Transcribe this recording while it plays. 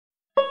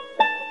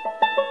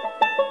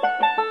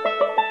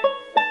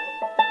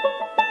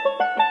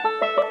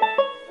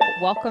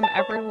Welcome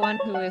everyone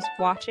who is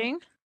watching.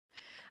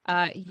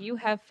 You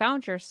have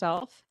found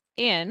yourself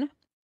in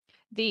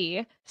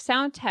the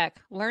Sound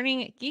Tech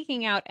Learning,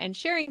 Geeking Out, and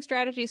Sharing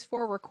Strategies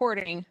for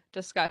Recording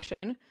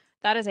discussion.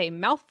 That is a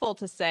mouthful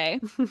to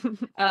say,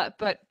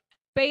 but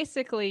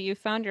basically you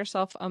found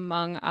yourself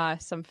among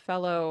some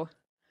fellow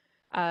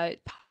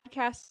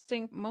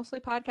mostly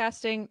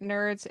podcasting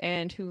nerds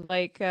and who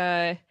like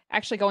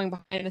actually going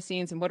behind the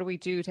scenes and what do we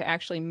do to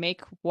actually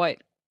make what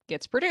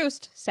gets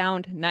produced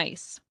sound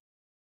nice.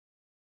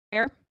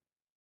 Fair?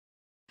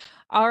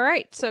 All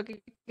right, so to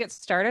get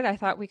started, I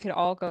thought we could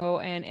all go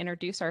and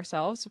introduce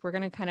ourselves. We're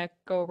going to kind of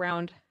go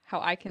around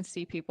how I can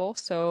see people.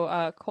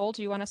 So, Cole,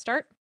 do you want to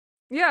start?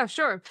 Yeah,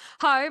 sure.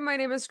 Hi, my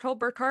name is Cole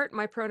Burkhart.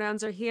 My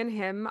pronouns are he and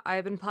him.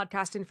 I've been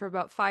podcasting for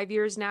about 5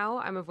 years now.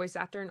 I'm a voice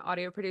actor and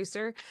audio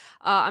producer.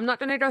 I'm not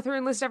going to go through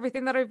and list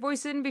everything that I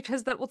voice in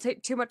because that will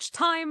take too much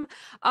time.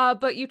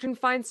 But you can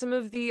find some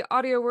of the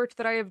audio work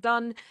that I have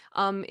done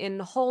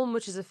in Holm,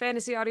 which is a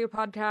fantasy audio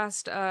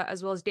podcast,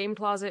 as well as Game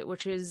Closet,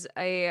 which is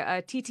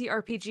a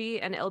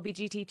TTRPG and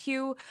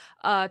LBGTQ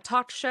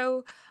talk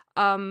show.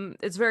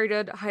 It's very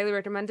good. Highly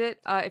recommend it.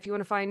 If you want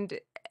to find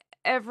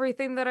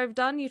everything that I've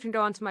done, you can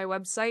go onto my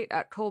website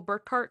at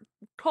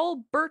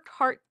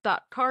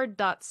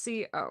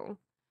coleburkhart.card.co.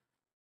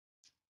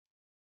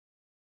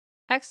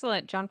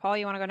 Excellent. John Paul,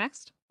 you want to go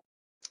next?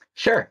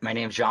 Sure. My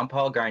name is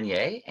Jean-Paul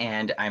Garnier,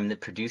 and I'm the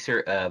producer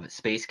of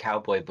Space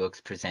Cowboy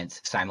Books Presents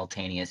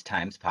Simultaneous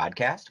Times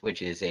podcast,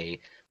 which is a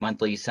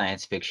monthly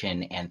science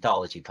fiction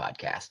anthology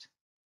podcast.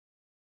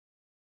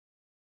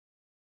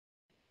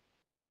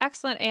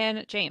 Excellent.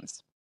 And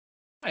James.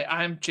 Hi,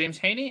 I'm James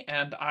Haney,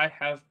 and I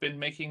have been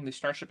making the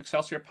Starship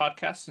Excelsior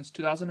podcast since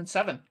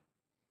 2007.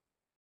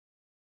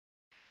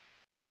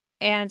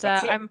 And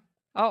I'm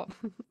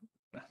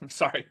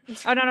sorry.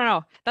 Oh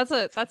no.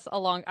 That's a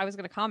long. I was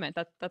going to comment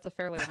that's a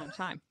fairly long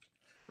time.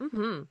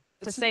 To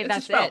say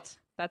that's it.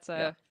 That's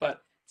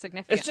but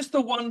significant. It's just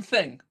the one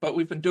thing, but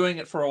we've been doing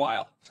it for a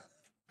while.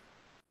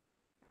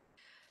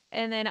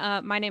 And then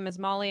my name is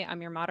Molly.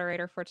 I'm your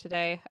moderator for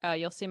today.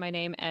 You'll see my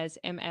name as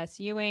MS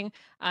Ewing.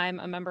 I'm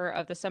a member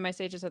of the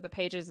Semi-Sages of the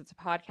Pages. It's a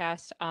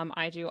podcast.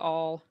 I do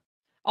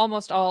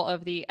almost all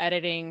of the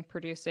editing,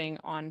 producing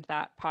on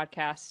that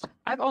podcast.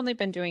 I've only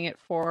been doing it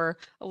for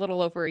a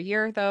little over a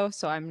year, though,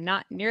 so I'm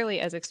not nearly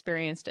as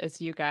experienced as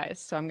you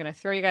guys. So I'm going to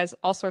throw you guys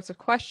all sorts of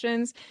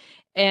questions.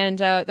 And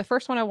the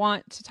first one I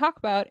want to talk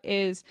about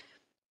is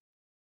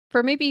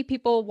for maybe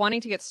people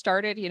wanting to get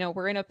started. You know,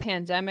 we're in a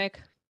pandemic.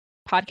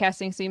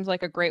 Podcasting seems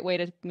like a great way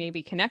to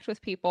maybe connect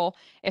with people.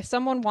 If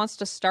someone wants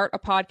to start a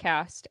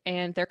podcast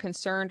and they're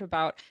concerned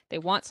about, they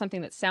want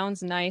something that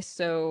sounds nice,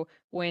 so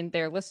when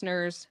their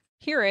listeners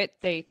hear it,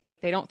 they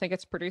don't think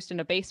it's produced in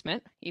a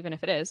basement, even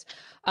if it is.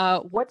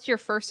 What's your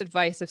first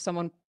advice if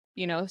someone,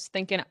 you know, is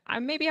thinking,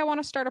 maybe I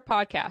want to start a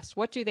podcast?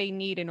 What do they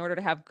need in order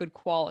to have good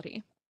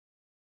quality?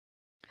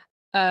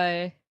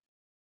 Do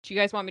you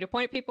guys want me to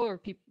point at people, or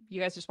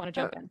you guys just want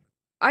to jump in?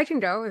 I can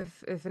go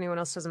if anyone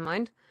else doesn't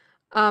mind.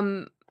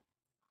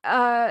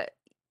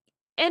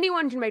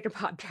 Anyone can make a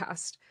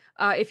podcast.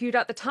 If you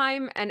got the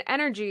time and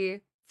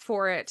energy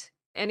for it,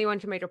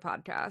 anyone can make a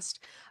podcast.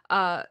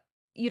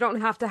 You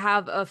don't have to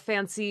have a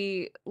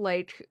fancy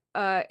like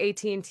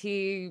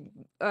AT&T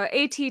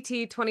ATT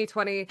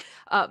 2020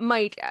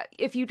 mic.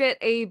 If you get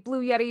a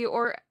Blue Yeti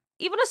or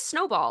even a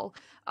Snowball,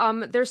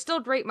 there's still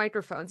great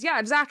microphones. Yeah,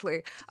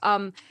 exactly.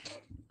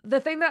 The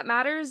thing that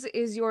matters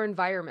is your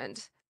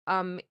environment.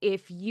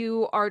 If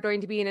you are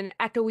going to be in an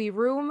echoey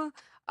room,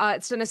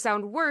 it's going to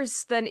sound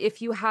worse than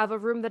if you have a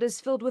room that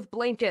is filled with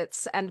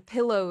blankets and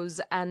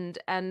pillows and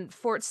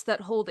forts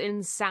that hold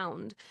in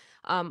sound.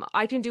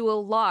 I can do a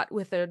lot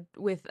with a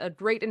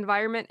great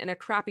environment and a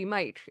crappy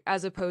mic,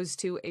 as opposed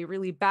to a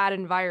really bad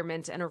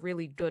environment and a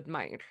really good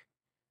mic.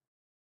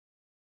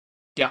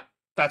 Yeah,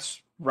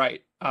 that's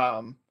right.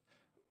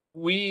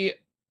 We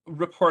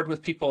record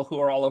with people who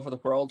are all over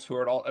the world,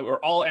 we're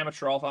all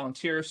amateur, all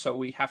volunteers, so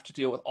we have to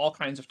deal with all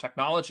kinds of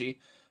technology.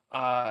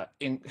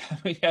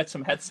 We had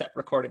some headset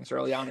recordings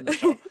early on in the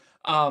show.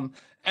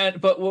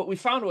 But what we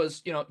found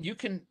was, you know, you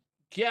can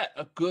get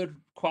a good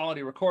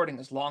quality recording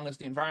as long as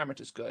the environment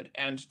is good.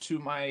 And to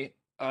my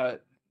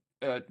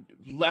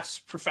less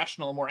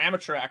professional, more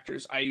amateur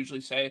actors, I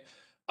usually say,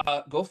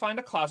 go find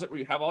a closet where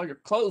you have all your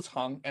clothes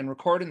hung and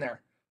record in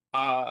there.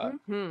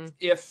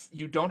 If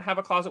you don't have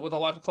a closet with a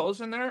lot of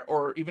clothes in there,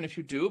 or even if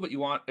you do, but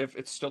if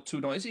it's still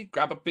too noisy,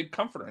 grab a big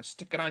comforter and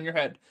stick it on your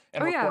head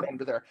and record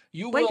under there.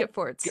 You Blanket will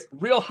forts. get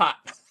real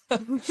hot,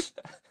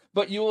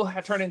 but you will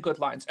turn in good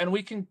lines. And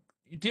we can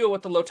deal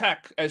with the low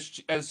tech,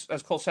 as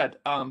Cole said.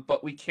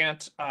 But we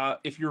can't.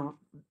 If your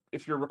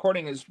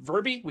recording is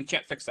verby, we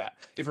can't fix that.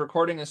 If your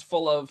recording is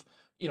full of,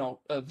 you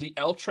know, the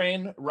L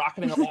train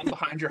rocketing along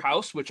behind your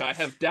house, which I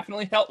have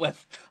definitely dealt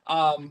with,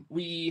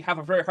 we have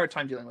a very hard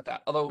time dealing with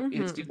that, although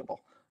it's dealable.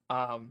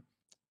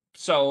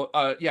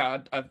 Yeah,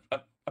 a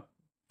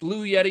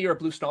Blue Yeti or a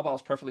Blue Snowball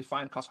is perfectly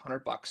fine. It costs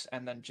 $100,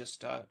 and then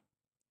just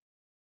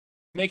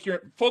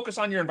focus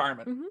on your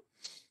environment.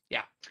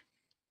 Yeah.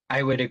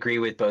 I would agree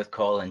with both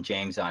Cole and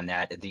James on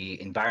that. The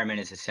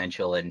environment is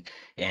essential, and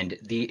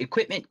the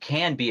equipment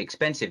can be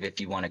expensive if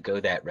you want to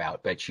go that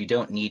route, but you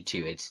don't need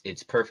to.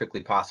 It's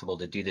perfectly possible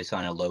to do this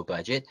on a low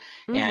budget.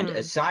 And Mm-hmm.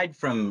 aside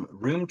from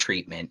room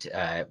treatment,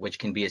 which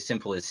can be as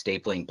simple as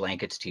stapling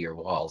blankets to your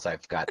walls,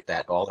 I've got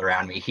that all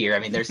around me here. I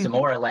mean, there's some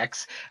more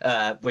Alex,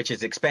 which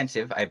is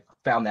expensive. I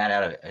found that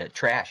out of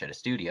trash at a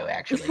studio,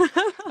 actually.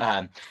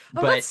 Um,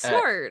 Oh, that's but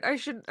smart. I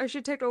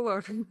should take a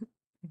look.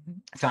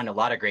 I found a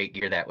lot of great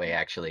gear that way,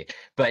 actually.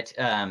 But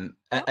Oh.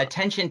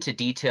 attention to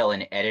detail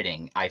in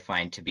editing, I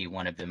find to be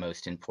one of the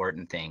most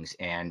important things.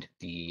 And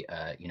the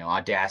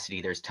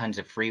Audacity, there's tons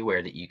of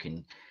freeware that you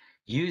can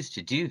use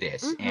to do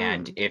this.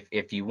 And Mm-hmm.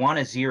 if you want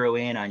to zero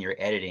in on your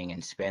editing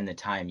and spend the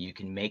time, you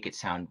can make it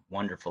sound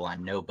wonderful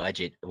on no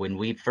budget. When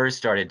we first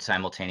started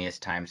Simultaneous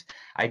Times,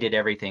 I did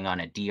everything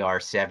on a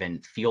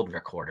DR7 field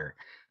recorder.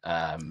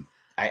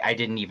 I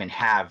didn't even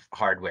have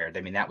hardware.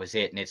 I mean, that was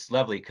it. And it's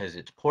lovely because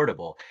it's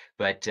portable,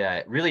 but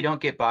really don't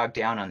get bogged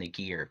down on the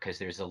gear because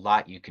there's a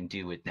lot you can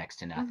do with next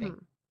to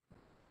nothing.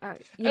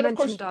 Mm-hmm. You And of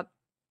course, mentioned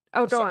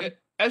oh, go so on.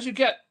 as you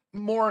get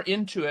more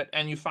into it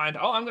and you find,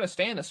 oh, I'm going to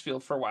stay in this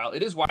field for a while,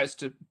 it is wise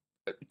to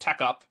tech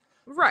up,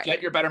 Right.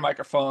 get your better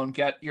microphone,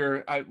 get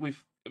your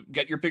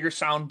get your bigger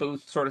sound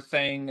booth sort of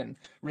thing, and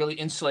really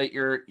insulate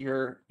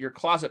your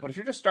closet. But if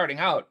you're just starting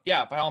out,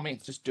 yeah, by all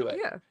means, just do it.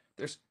 Yeah.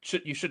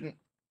 You shouldn't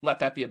let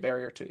that be a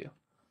barrier to you.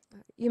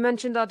 You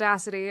mentioned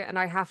Audacity, and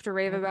I have to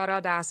rave Mhm. about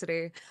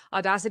Audacity.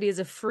 Audacity is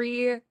a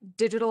free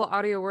digital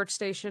audio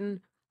workstation.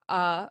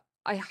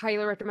 I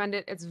highly recommend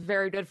it. It's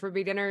very good for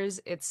beginners.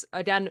 It's,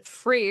 again,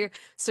 free,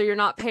 so you're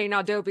not paying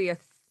Adobe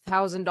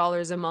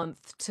 $1,000 a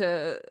month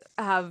to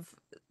have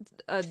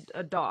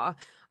a DAW,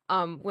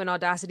 when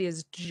Audacity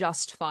is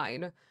just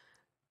fine.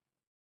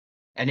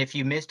 And if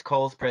you missed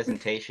Cole's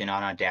presentation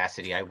on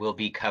Audacity, I will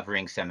be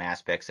covering some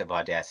aspects of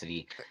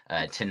Audacity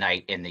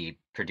tonight in the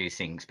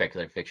Producing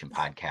Speculative Fiction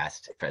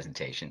podcast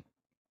presentation.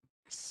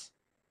 Just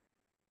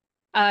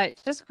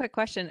a quick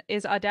question: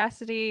 is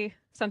Audacity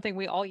something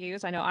we all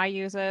use? I know I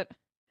use it.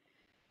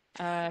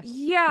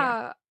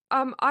 Yeah.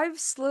 I've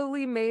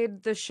slowly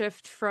made the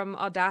shift from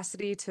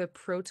Audacity to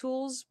Pro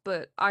Tools,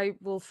 but I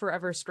will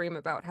forever scream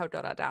about how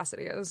good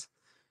Audacity is.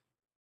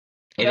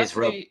 It is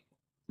Audacity,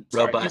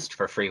 sorry, robust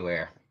for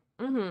freeware.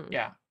 Mm-hmm.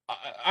 yeah.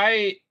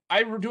 I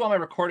do all my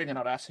recording in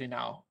Audacity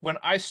now. When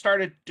I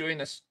started doing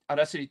this,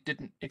 Audacity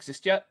didn't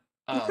exist yet.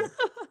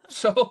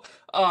 So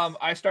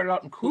I started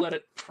out in Cool Oop.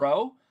 Edit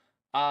Pro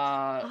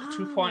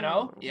 2.0.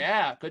 Oh.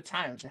 Yeah, good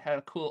times. It had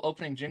a cool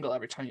opening jingle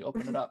every time you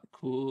open it up.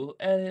 Cool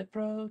Edit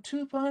Pro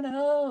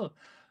 2.0.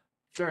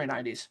 Very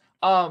 90s.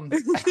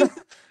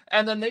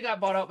 And then they got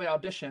bought out by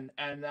Audition,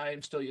 and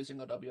I'm still using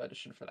Adobe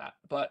Audition for that.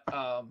 But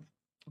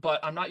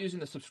I'm not using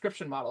the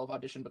subscription model of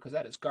Audition because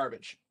that is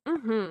garbage.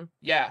 Mm-hmm.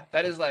 Yeah,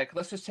 that is like,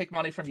 let's just take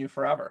money from you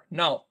forever.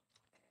 No.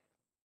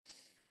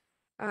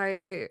 I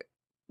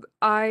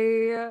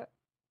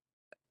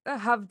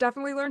have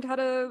definitely learned how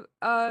to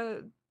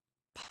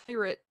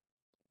pirate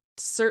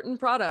certain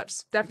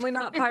products. Definitely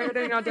not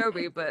pirating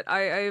Adobe, but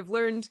I've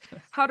learned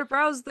how to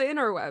browse the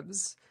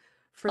interwebs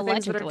for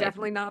things that are Allegedly.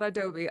 definitely not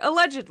Adobe.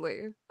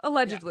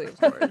 Allegedly, of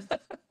course.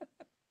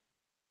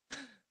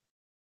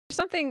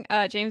 Something,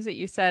 James, that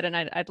you said, and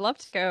I'd love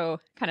to go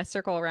kind of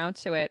circle around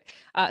to it.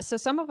 So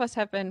some of us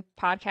have been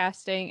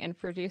podcasting and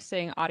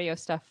producing audio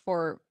stuff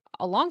for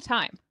a long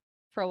time,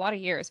 for a lot of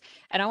years.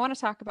 And I want to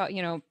talk about,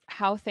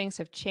 how things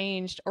have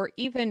changed, or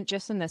even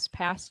just in this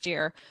past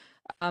year.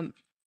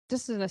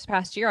 Just in this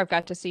past year, I've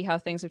got to see how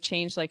things have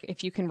changed. Like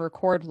if you can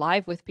record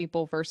live with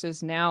people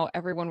versus now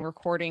everyone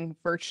recording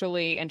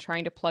virtually and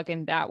trying to plug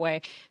in that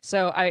way.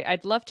 So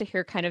I'd love to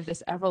hear kind of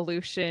this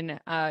evolution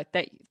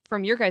that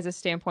from your guys'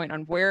 standpoint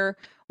on where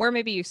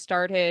maybe you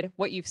started,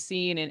 what you've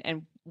seen,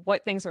 and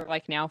what things are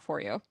like now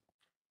for you.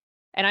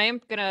 And I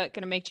am gonna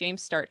make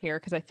James start here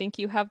because I think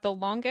you have the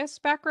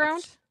longest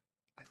background.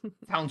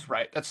 Sounds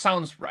right. That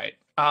sounds right.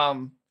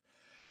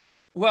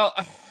 Well,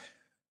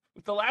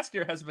 the last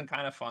year has been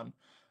kind of fun.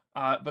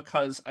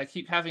 Because I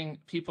keep having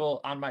people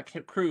on my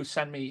crew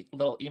send me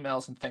little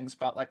emails and things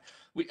about like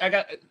I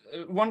got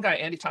one guy,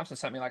 Andy Thompson,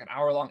 sent me like an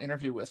hour-long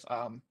interview with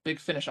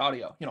Big Finish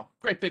Audio,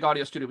 great big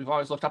audio studio. We've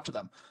always looked up to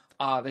them.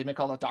 They make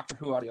all the Doctor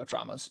Who audio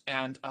dramas,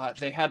 and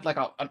they had like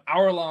an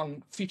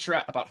hour-long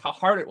featurette about how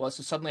hard it was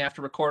to suddenly have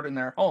to record in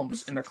their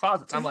homes, in their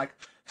closets. I'm like,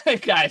 hey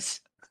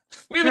guys,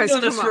 we've been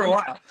doing this for a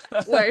while.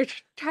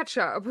 Like, catch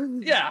up.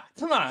 Yeah,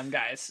 come on,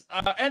 guys.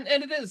 And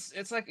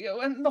it's like,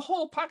 and the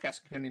whole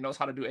podcast community knows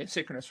how to do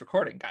asynchronous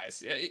recording,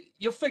 guys.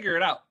 You'll figure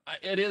it out.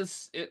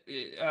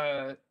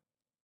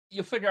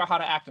 You'll figure out how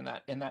to act in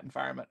that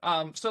environment.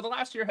 So the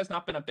last year has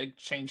not been a big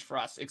change for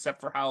us, except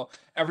for how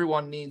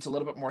everyone needs a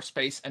little bit more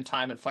space and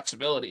time and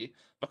flexibility,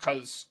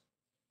 because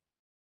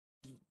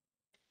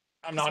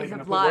I'm not even going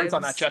to put words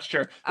on that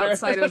gesture.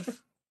 Outside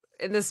of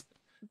in this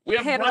we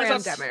have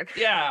lives pandemic.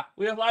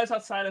 we have lives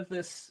outside of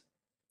this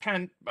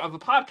of a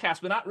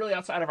podcast, but not really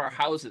outside of our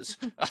houses.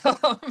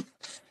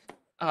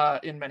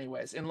 In many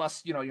ways,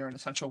 unless you're an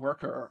essential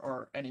worker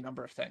or any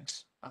number of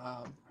things.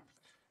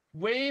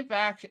 way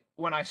back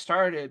when I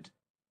started,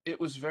 it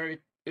was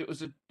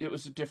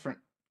a different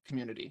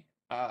community.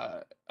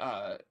 Uh,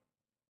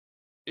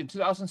 in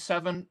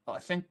 2007,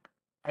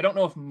 I don't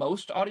know if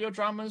most audio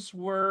dramas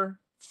were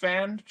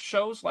fan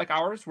shows like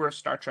ours. We're a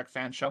Star Trek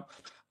fan show,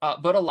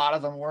 but a lot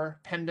of them were.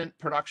 Pendant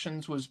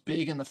Productions was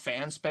big in the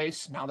fan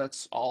space. Now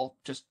that's all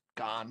just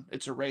gone.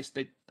 It's erased.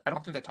 I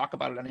don't think they talk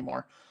about it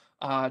anymore.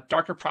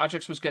 Darker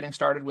Projects was getting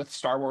started with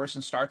Star Wars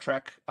and Star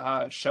Trek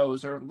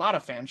shows. There are a lot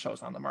of fan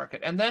shows on the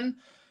market, and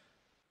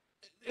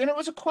it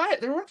was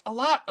there weren't a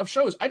lot of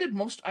shows. I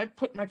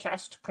put my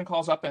casting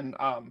calls up in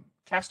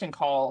casting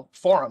call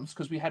forums,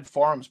 because we had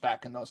forums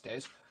back in those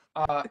days.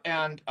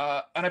 And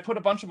I put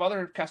a bunch of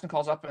other casting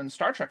calls up in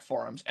Star Trek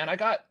forums, and I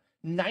got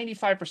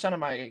 95% of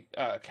my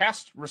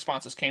cast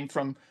responses came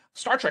from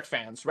Star Trek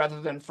fans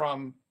rather than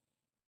from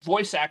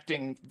voice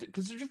acting,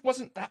 because there just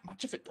wasn't that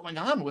much of it going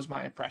on, was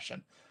my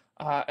impression.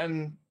 Uh,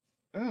 and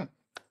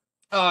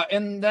uh,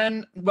 and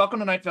then Welcome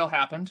to Night Vale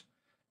happened,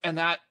 and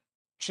that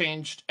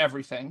changed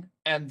everything.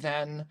 And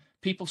then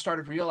people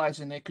started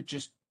realizing they could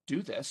just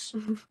do this.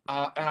 And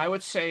I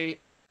would say,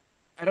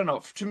 I don't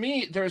know. To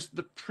me, there's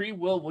the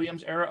pre-Will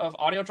Williams era of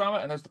audio drama,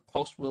 and there's the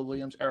post-Will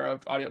Williams era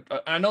of audio.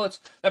 And I know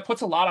that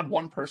puts a lot on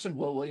one person,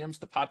 Will Williams,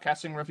 the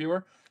podcasting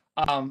reviewer.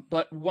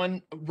 But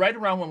right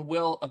around when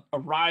Will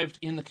arrived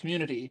in the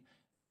community,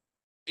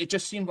 it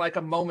just seemed like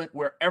a moment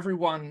where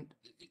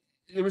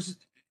there was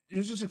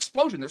this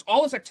explosion. There's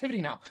all this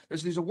activity now.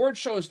 There's these award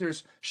shows.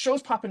 There's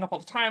shows popping up all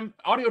the time.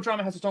 Audio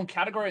drama has its own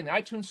category in the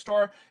iTunes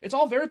store. It's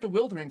all very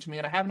bewildering to me,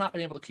 and I have not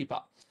been able to keep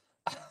up.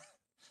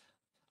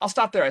 I'll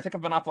stop there. I think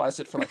I've monopolized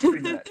it for like 3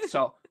 minutes.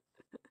 So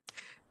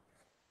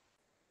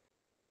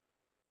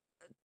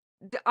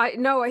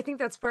I think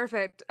that's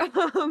perfect.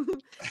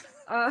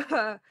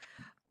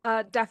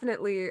 Uh,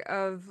 definitely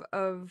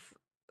of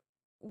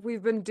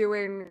we've been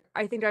doing,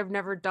 I think I've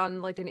never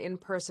done like an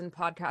in-person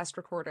podcast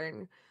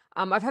recording.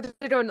 I've had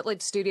to go into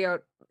like studio,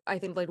 I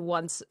think like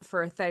once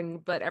for a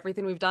thing, but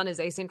everything we've done is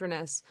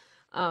asynchronous.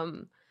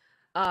 Um,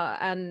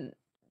 and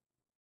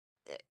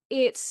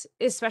it's,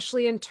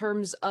 especially in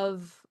terms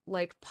of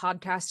like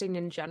podcasting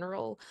in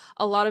general,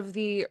 a lot of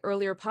the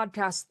earlier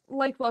podcasts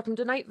like Welcome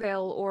to Night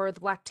Vale or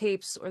the Black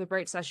Tapes or the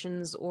Bright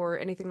Sessions or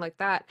anything like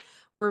that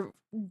were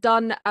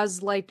done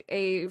as like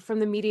from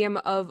the medium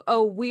of,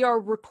 oh, we are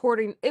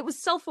recording, it was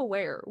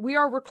self-aware, we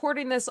are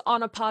recording this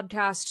on a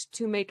podcast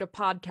to make a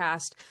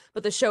podcast,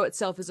 but the show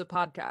itself is a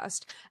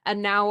podcast.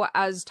 And now,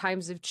 as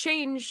times have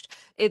changed,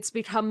 it's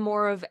become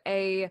more of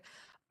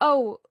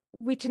oh,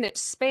 we can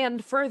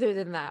expand further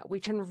than that.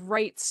 We can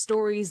write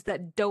stories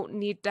that don't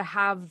need to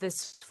have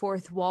this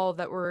fourth wall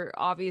that we're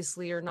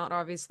obviously or not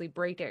obviously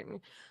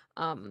breaking.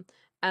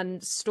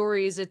 And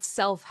stories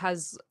itself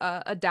has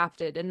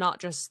adapted, and not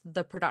just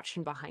the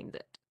production behind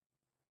it.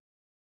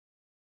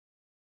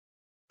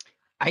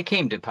 I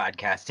came to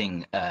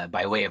podcasting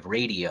by way of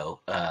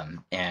radio,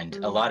 and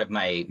a lot of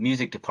my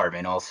music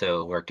department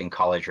also worked in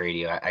college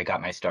radio. I got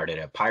my start at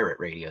a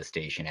pirate radio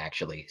station,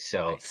 actually.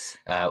 So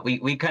Nice.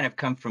 we kind of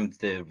come from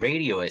the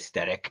radio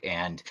aesthetic,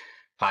 and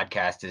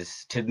podcast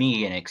is, to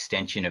me, an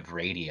extension of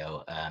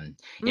radio.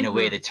 In a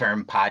way, the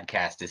term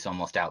podcast is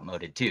almost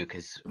outmoded too,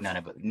 because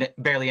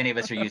barely any of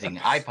us are using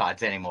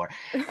iPods anymore.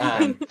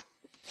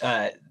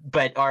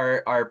 But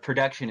our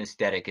production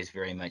aesthetic is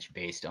very much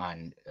based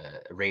on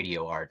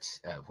radio arts.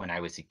 When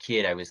I was a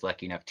kid, I was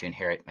lucky enough to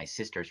inherit my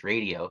sister's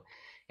radio,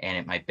 and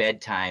at my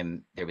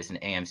bedtime, there was an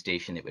AM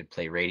station that would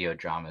play radio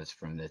dramas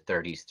from the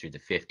 30s through the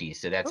 50s.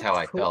 So that's how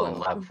I fell in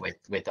love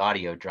with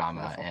audio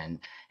drama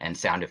and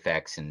sound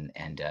effects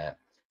and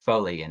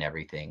Foley and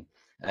everything.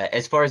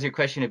 As far as your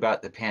question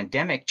about the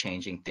pandemic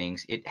changing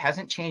things, it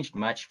hasn't changed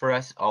much for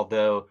us,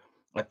 although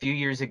a few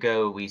years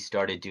ago, we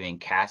started doing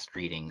cast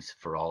readings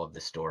for all of the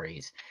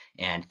stories,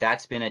 and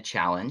that's been a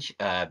challenge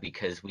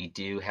because we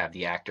do have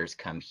the actors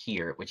come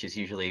here, which is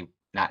usually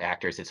not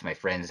actors, it's my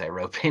friends I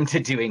rope into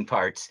doing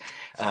parts.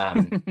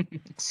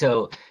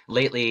 So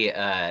lately,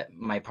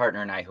 my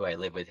partner and I, who I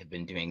live with, have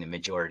been doing the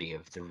majority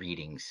of the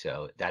readings.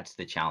 So that's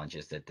the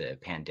challenges that the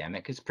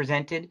pandemic has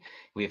presented.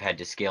 We've had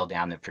to scale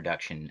down the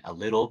production a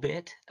little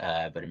bit,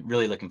 but I'm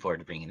really looking forward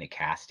to bringing the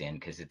cast in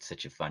because it's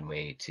such a fun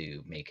way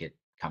to make it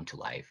come to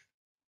life.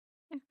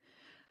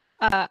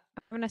 I'm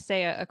going to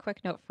say a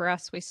quick note for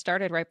us. We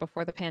started right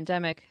before the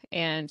pandemic.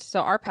 And so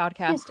our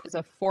podcast is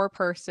a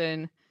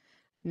 4-person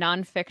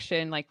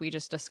nonfiction, like we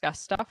just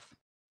discussed stuff.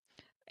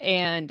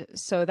 And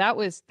so that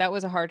was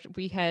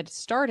we had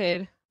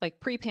started like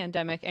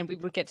pre-pandemic, and we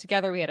would get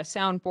together. We had a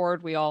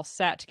soundboard. We all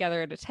sat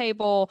together at a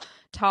table,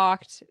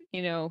 talked,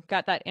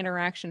 got that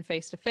interaction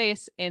face to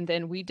face. And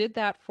then we did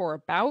that for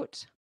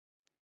about,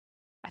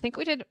 I think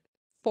we did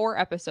 4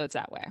 episodes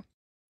that way.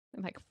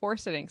 Like 4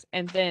 sittings,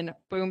 and then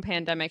boom,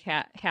 pandemic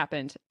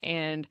happened,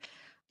 and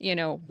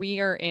we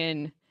are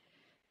in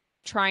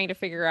trying to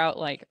figure out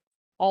like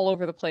all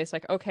over the place,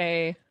 like,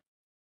 okay,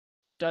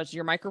 does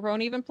your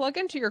microphone even plug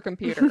into your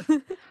computer?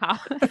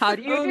 how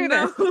do you do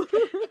this?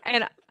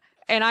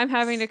 And I'm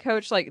having to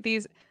coach like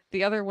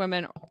the other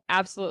women,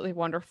 absolutely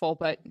wonderful,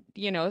 but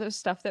there's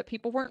stuff that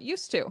people weren't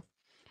used to.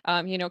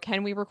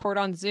 Can we record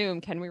on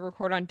Zoom? Can we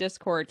record on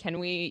Discord? Can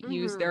we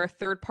use their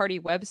third-party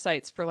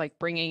websites for like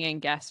bringing in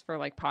guests for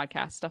like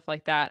podcasts, stuff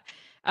like that?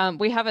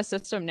 We have a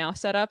system now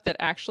set up that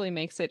actually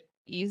makes it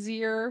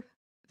easier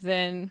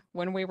than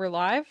when we were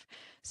live.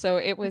 So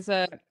it was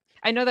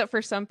I know that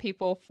for some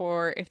people,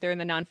 for if they're in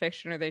the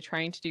nonfiction or they're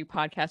trying to do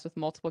podcasts with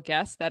multiple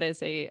guests, that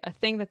is a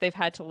thing that they've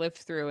had to live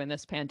through in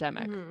this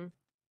pandemic.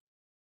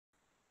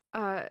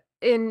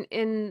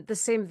 In the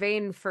same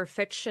vein for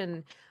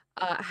fiction,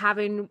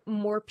 having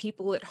more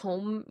people at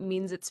home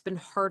means it's been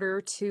harder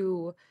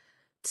to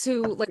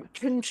like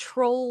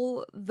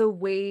control the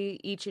way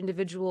each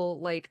individual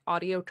like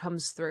audio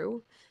comes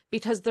through,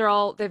 because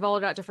they've all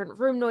got different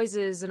room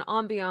noises and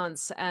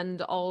ambiance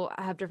and all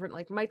have different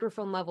like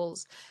microphone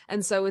levels,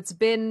 and so it's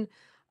been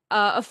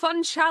a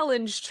fun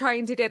challenge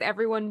trying to get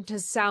everyone to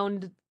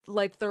sound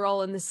like they're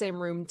all in the same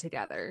room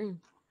together.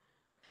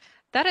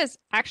 That is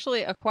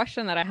actually a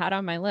question that I had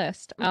on my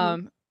list.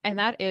 And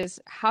that is,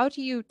 how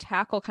do you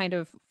tackle kind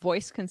of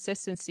voice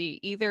consistency?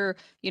 Either,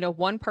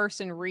 one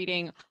person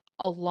reading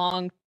a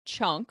long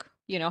chunk,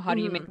 how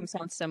do you make them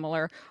sound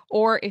similar?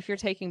 Or if you're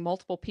taking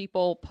multiple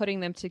people, putting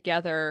them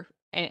together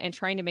and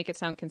trying to make it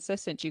sound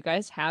consistent. Do you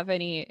guys have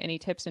any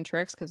tips and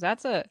tricks? Because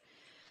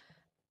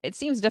it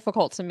seems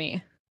difficult to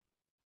me.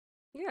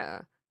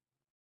 Yeah.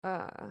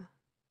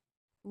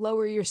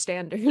 Lower your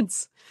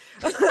standards.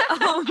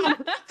 um,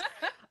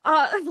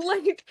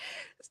 like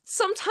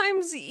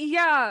sometimes,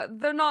 yeah,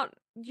 they're not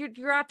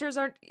your actors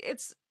aren't.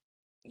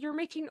 You're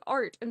making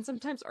art, and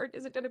sometimes art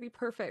isn't going to be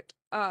perfect.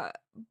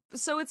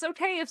 So it's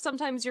okay if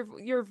sometimes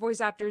your voice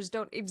actors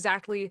don't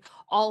exactly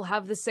all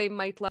have the same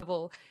mic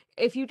level.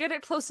 If you get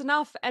it close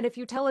enough, and if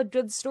you tell a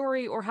good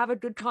story or have a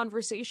good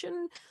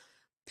conversation,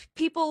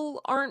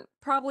 people aren't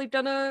probably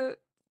gonna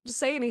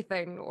say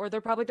anything, or they're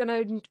probably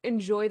gonna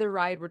enjoy the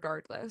ride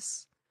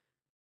regardless.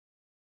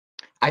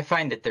 I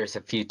find that there's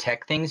a few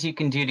tech things you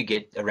can do to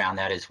get around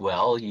that as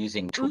well,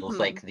 using tools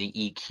like the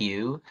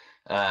EQ,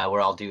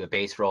 where I'll do a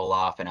bass roll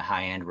off and a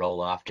high end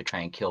roll off to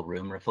try and kill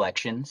room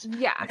reflections. And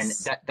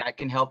Yes. that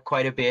can help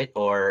quite a bit.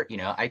 Or,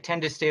 I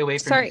tend to stay away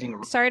from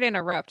using. Sorry to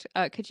interrupt.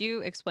 Could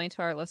you explain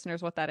to our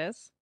listeners what that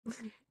is?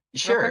 Real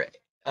Sure.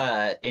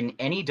 quick? In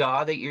any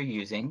DAW that you're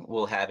using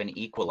will have an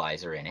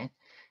equalizer in it.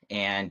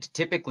 And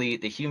typically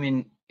the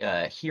human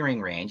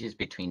hearing range is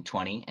between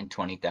 20 and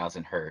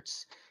 20,000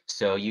 hertz.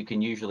 So you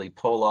can usually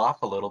pull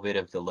off a little bit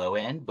of the low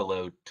end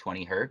below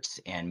 20 hertz.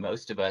 And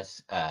most of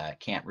us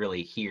can't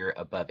really hear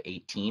above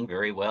 18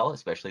 very well,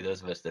 especially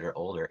those of us that are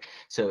older.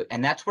 So,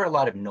 and that's where a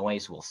lot of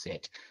noise will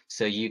sit.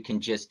 So you can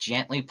just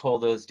gently pull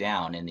those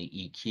down in the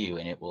EQ,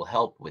 and it will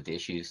help with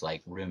issues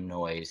like room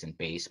noise and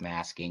bass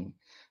masking.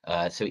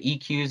 So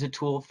EQ is a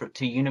tool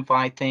to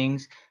unify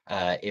things.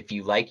 If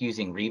you like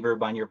using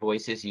reverb on your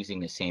voices, using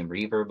the same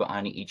reverb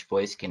on each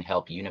voice can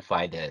help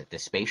unify the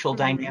spatial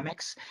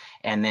dynamics.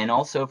 And then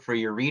also for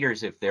your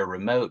readers, if they're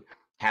remote,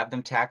 have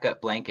them tack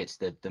up blankets.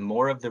 The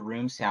more of the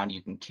room sound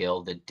you can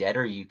kill, the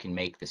deader you can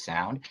make the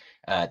sound,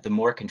 the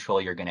more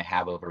control you're going to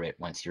have over it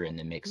once you're in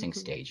the mixing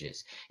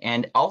stages.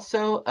 And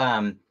also,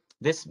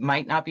 this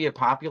might not be a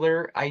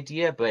popular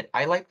idea, but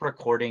I like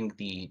recording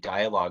the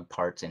dialogue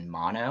parts in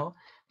mono,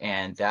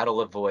 and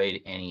that'll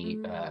avoid any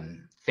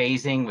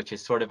phasing, which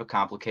is sort of a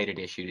complicated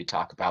issue to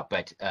talk about.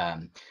 But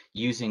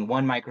using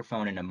one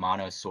microphone and a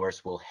mono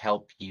source will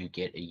help you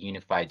get a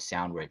unified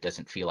sound where it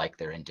doesn't feel like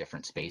they're in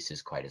different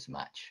spaces quite as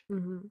much.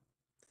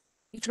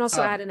 You can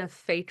also add in a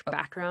fake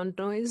background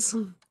noise.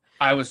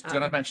 I was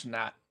going to mention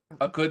that.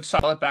 A good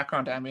solid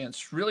background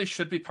ambience really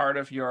should be part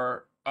of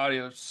your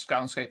audio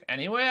soundscape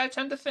anyway, I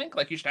tend to think.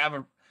 Like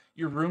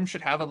your room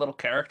should have a little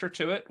character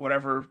to it,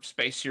 whatever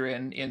space you're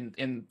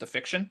in the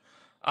fiction.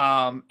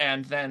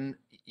 And then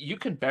you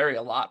can bury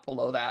a lot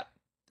below that.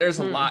 There's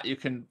a lot you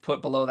can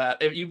put below that.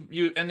 If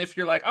if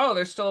you're like, oh,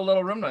 there's still a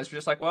little room noise, you're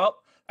just like, well,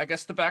 I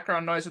guess the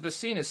background noise of the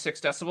scene is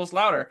 6 decibels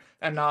louder,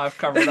 and now I've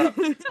covered up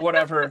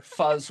whatever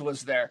fuzz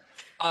was there.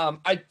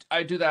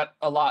 I do that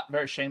a lot,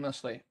 very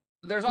shamelessly.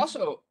 There's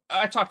also,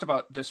 I talked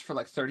about this for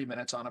like 30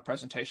 minutes on a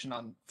presentation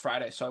on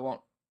Friday, so I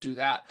won't do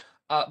that.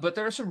 But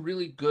there are some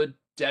really good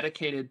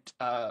dedicated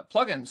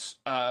plugins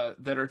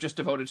that are just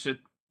devoted to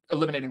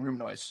eliminating room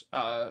noise.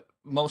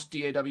 Most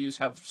DAWs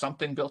have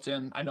something built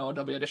in. I know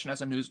Adobe Audition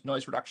has a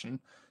noise reduction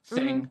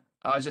thing.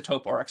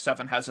 Isotope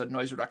RX7 has a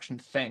noise reduction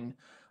thing.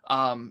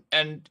 I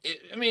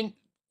mean,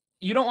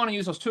 you don't want to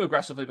use those too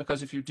aggressively,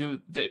 because if you do,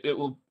 it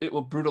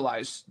will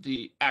brutalize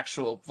the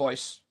actual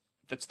voice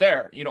that's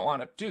there. You don't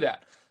want to do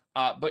that.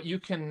 But you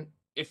can,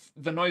 if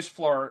the noise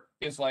floor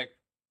is like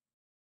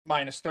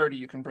 -30,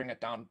 you can bring it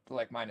down to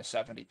like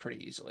 -70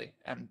 pretty easily,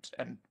 and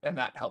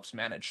that helps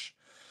manage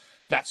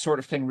that sort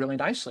of thing really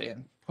nicely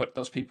and put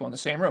those people in the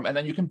same room. And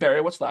then you can bury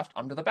what's left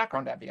under the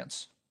background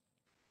ambience.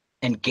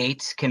 And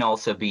gates can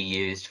also be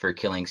used for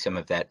killing some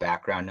of that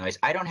background noise.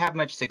 I don't have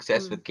much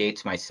success with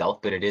gates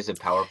myself, but it is a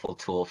powerful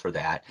tool for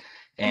that.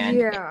 And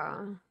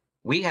Yeah.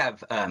 we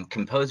have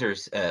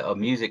composers, a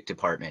music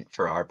department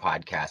for our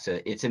podcast. So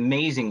it's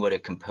amazing what a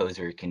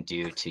composer can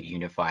do to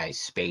unify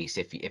space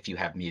if you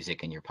have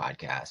music in your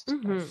podcast.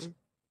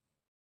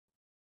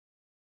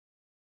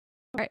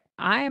 All right.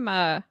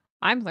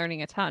 I'm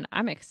learning a ton.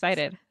 I'm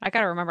excited. I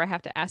got to remember I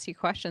have to ask you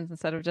questions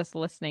instead of just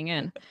listening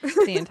in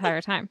the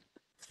entire time.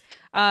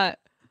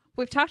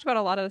 We've talked about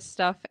a lot of this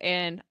stuff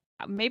and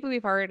maybe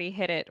we've already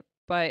hit it,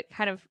 but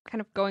kind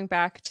of going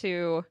back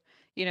to,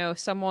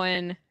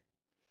 someone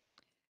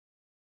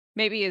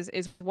maybe is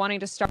wanting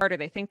to start or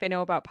they think they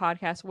know about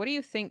podcasts. What do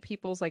you think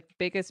people's like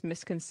biggest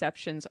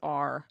misconceptions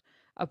are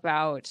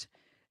about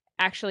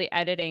actually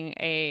editing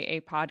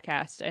a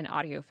podcast and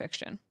audio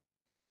fiction?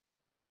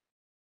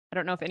 I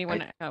don't know if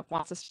anyone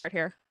wants to start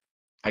here.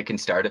 I can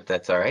start if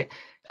that's all right.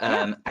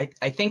 Yeah.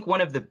 I think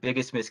one of the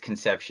biggest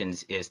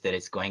misconceptions is that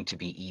it's going to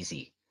be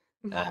easy.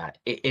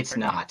 It's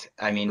not.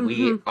 I mean,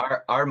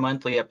 Mhm. our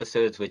monthly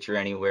episodes, which are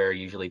anywhere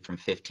usually from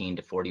 15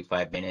 to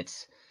 45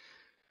 minutes,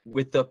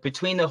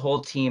 between the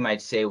whole team,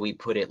 I'd say we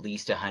put at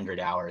least 100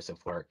 hours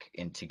of work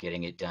into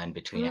getting it done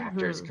between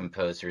actors, Mhm.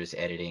 composers,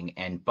 editing,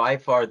 and by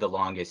far the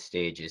longest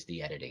stage is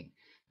the editing.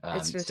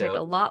 It's gonna take a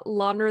So lot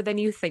longer than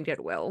you think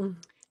it will.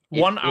 if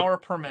 1 hour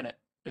per minute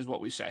is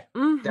what we say.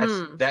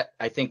 Mhm.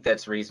 I think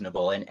that's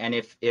reasonable. And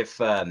if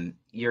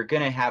you're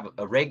going to have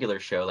a regular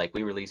show like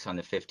we release on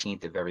the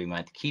 15th of every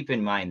month, keep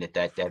in mind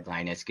that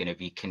deadline is going to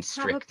be Have a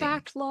constricting.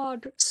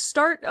 backlog.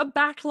 Start a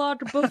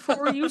backlog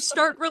before you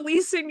start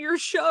releasing your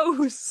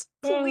shows.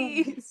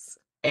 Please.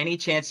 Any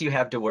chance you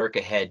have to work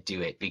ahead,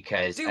 do it,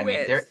 because I Do mean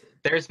it.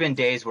 there's been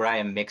days where I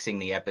am mixing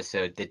the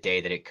episode the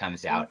day that it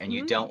comes out, and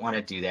you Mhm. don't want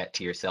to do that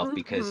to yourself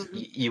because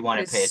Mhm. you It want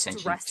to is pay attention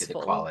to the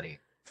stressful. quality.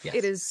 It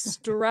Yes. is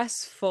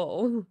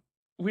stressful.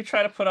 We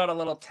try to put out a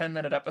little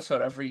 10-minute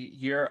episode every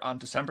year on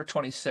December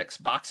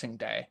 26th, Boxing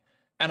Day.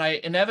 And I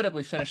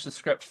inevitably finish the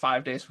script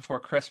 5 days before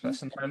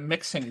Christmas, and I'm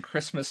mixing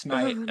Christmas Oh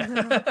night,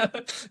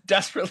 no.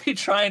 desperately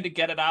trying to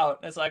get it out.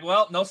 It's like,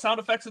 well, no sound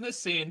effects in this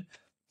scene.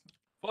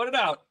 Put it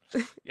out.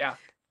 Yeah.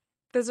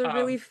 There's a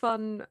really Um,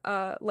 fun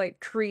like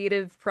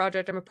creative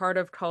project I'm a part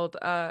of called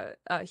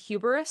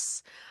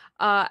Hubris.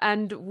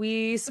 And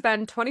we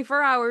spend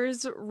 24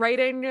 hours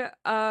writing,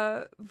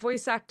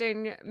 voice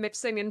acting,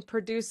 mixing, and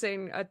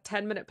producing a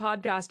 10-minute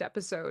podcast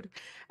episode.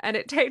 And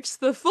it takes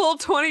the full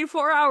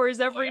 24 hours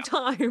oh every yeah,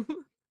 time.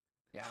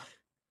 yeah.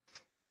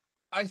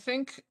 I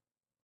think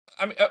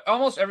I mean,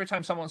 almost every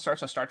time someone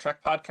starts a Star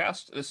Trek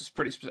podcast, this is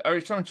pretty specific.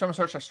 Every time someone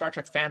starts a Star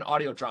Trek fan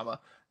audio drama,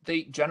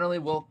 they generally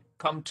will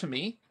come to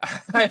me.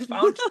 I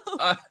found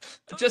Oh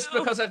just no.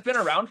 because I've been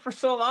around for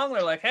so long,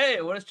 they're like,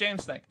 "Hey, what does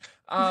James think?"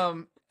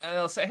 And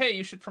they'll say, "Hey,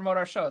 you should promote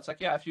our show." It's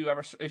like, "Yeah, if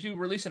you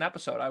release an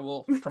episode, I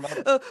will promote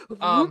it."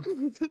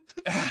 Um,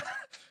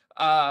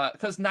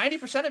 because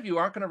 90% of you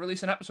aren't going to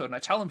release an episode, and I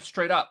tell them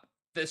straight up,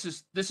 this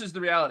is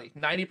the reality.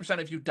 90%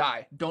 of you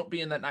die. Don't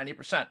be in that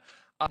 90%.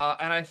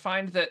 And I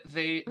find that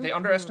they Mhm.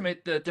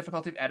 underestimate the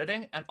difficulty of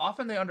editing, and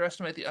often they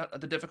underestimate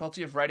the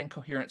difficulty of writing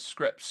coherent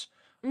scripts.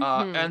 And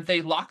Mhm.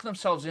 they lock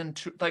themselves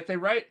into like they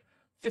write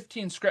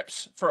 15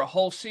 scripts for a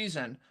whole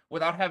season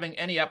without having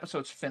any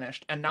episodes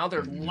finished, and now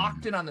they're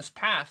locked Mhm. in on this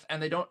path,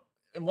 and they don't.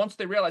 And once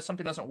they realize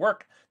something doesn't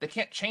work, they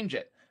can't change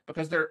it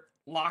because they're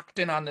locked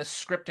in on this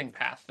scripting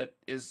path that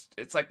is.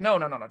 It's like no.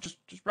 Just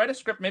write a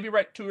script. Maybe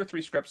write 2 or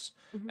 3 scripts,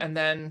 Mhm. and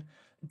then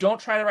don't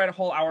try to write a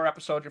whole hour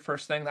episode your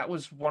first thing. That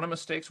was one of the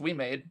mistakes we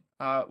made.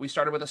 We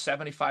started with a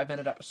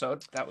 75-minute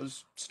episode. That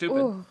was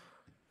stupid. Oh,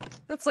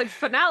 that's like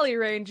finale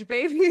range,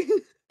 baby.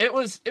 It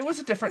was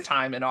a different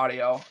time in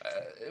audio.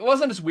 It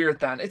wasn't as weird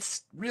then.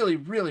 It's really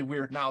really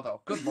weird now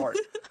though. Good lord.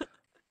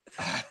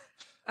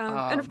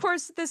 And of um,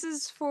 course, this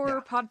is for yeah.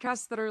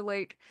 podcasts that are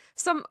like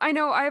I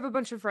know I have a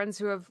bunch of friends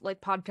who have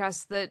like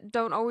podcasts that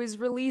don't always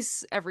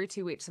release every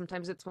 2 weeks.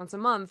 Sometimes it's once a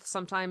month.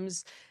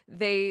 Sometimes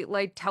they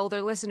like tell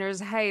their listeners,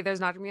 hey, there's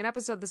not gonna be an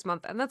episode this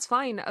month. And that's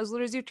fine as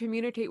long as you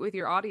communicate with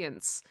your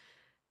audience.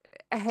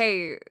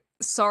 Hey,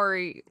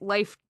 sorry,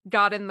 life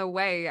got in the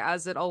way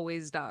as it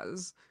always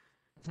does.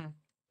 Mhm.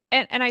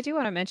 And I do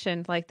want to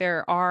mention, like,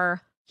 there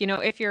are,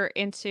 if you're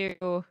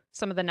into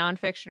some of the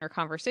nonfiction or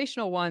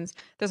conversational ones,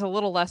 there's a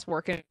little less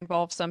work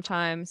involved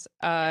sometimes.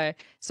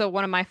 So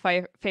one of my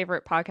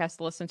favorite podcasts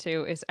to listen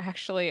to is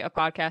actually a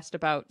podcast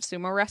about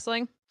sumo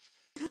wrestling,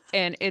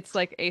 and it's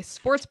like a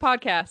sports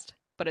podcast,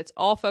 but it's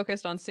all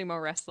focused on sumo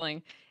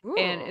wrestling.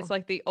 And it's Ooh.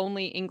 like the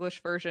only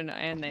English version,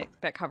 and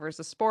that covers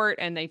the sport.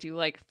 And they do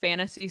like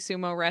fantasy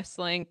sumo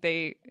wrestling.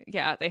 They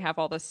have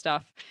all this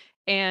stuff,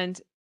 and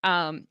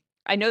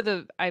I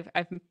know I've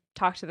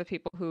talked to the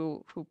people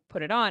who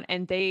put it on,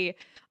 and they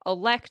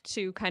elect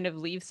to kind of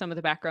leave some of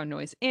the background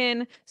noise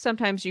in.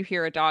 Sometimes you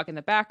hear a dog in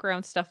the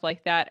background, stuff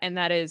like that, and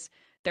that is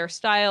their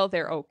style.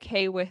 They're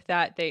okay with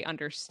that. They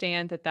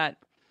understand that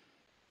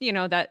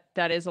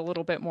is a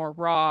little bit more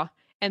raw,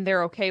 and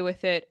they're okay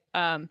with it.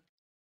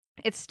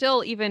 It's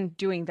still, even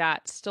doing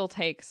that still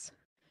takes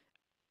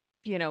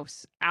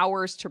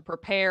hours to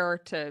prepare,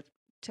 to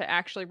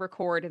actually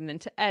record and then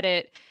to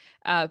edit,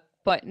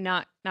 but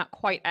not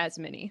quite as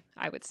many,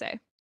 I would say.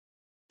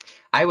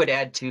 I would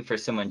add too, for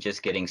someone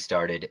just getting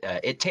started,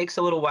 it takes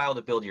a little while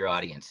to build your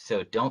audience.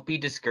 So don't be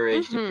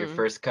discouraged if your Mm-hmm.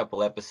 first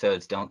couple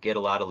episodes don't get a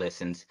lot of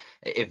listens.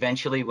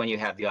 Eventually, when you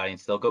have the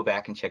audience, they'll go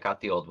back and check out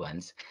the old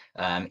ones.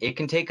 It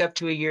can take up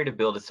to a year to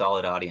build a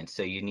solid audience,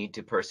 so you need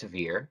to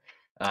persevere,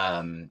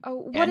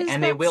 Oh,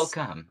 and they will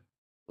come.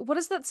 what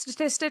is that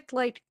statistic?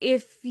 Like,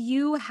 if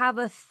you have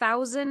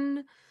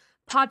 1,000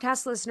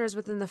 podcast listeners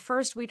within the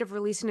first week of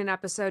releasing an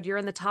episode, you're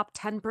in the top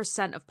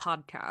 10% of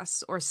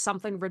podcasts, or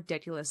something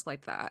ridiculous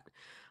like that.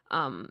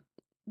 Um,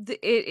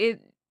 they'll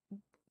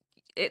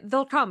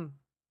come.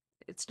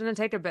 It's gonna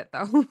take a bit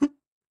though.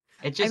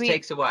 It I just mean,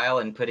 takes a while,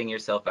 and putting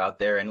yourself out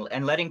there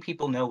and letting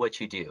people know what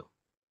you do.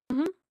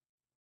 Mhm.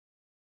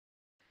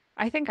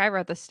 I think I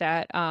read the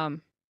stat. I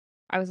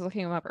was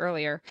looking them up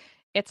earlier.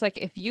 It's like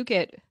if you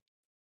get,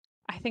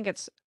 I think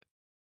it's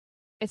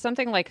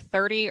something like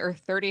 30 or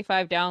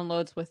 35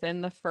 downloads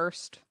within the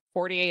first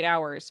 48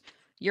 hours,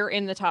 you're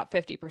in the top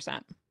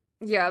 50%.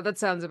 Yeah, that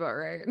sounds about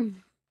right.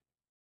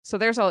 So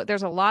there's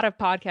a lot of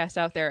podcasts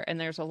out there, and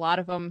there's a lot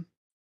of them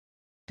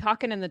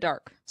talking in the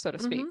dark, so to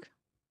hmm speak.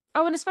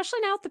 Oh, and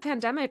especially now with the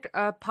pandemic,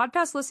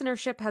 podcast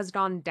listenership has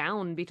gone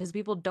down because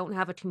people don't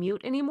have a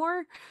commute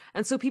anymore,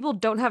 and so people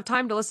don't have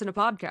time to listen to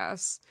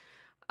podcasts.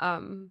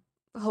 Um,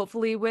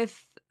 Hopefully,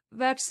 with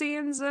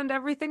vaccines and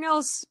everything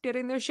else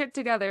getting their shit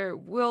together,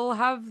 we'll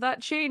have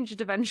that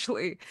changed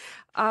eventually.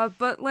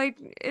 But like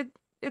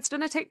it's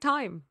gonna take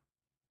time.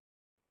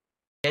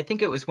 I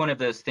think it was one of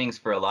those things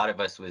for a lot of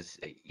us was,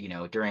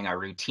 during our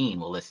routine,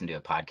 we'll listen to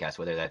a podcast,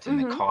 whether that's in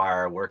the Mm-hmm.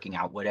 car, working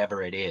out,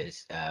 whatever it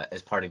is,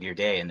 as part of your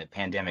day. And the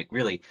pandemic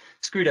really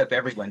screwed up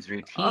everyone's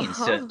routine.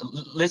 So Uh-huh.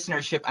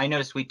 listenership, I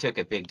noticed we took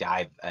a big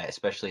dive,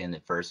 especially in the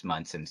first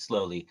months, and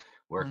slowly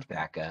worked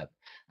back up.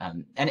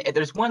 And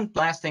there's one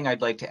last thing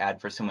I'd like to add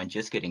for someone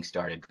just getting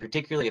started,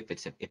 particularly if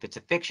it's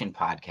a fiction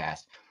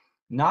podcast.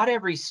 Not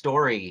every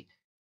story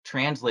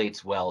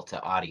translates well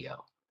to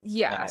audio.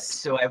 Yes.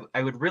 So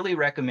I would really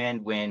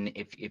recommend,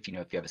 if you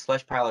have a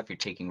slush pile, if you're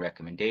taking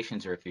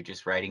recommendations, or if you're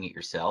just writing it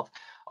yourself,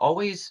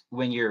 always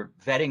when you're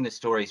vetting the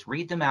stories,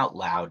 read them out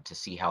loud to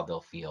see how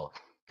they'll feel.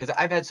 Because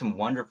I've had some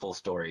wonderful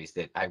stories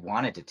that I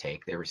wanted to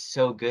take. They were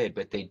so good,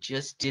 but they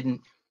just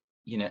didn't,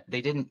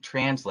 they didn't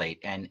translate.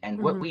 And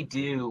what Mm-hmm. we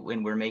do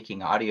when we're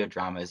making audio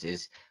dramas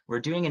is we're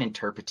doing an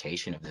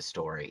interpretation of the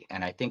story.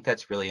 And I think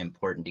that's really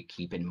important to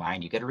keep in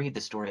mind. You got to read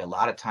the story a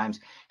lot of times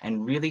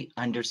and really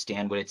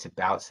understand what it's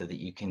about so that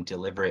you can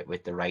deliver it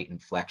with the right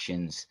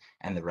inflections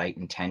and the right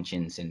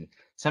intentions. And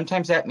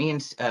sometimes that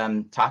means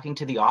talking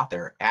to the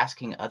author,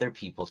 asking other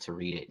people to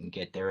read it and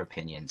get their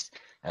opinions,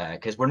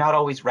 because we're not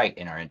always right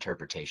in our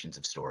interpretations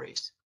of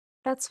stories.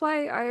 That's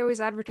why I always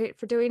advocate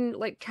for doing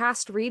like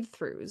cast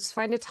read-throughs.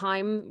 Find a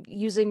time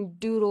using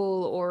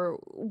Doodle or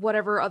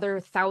whatever other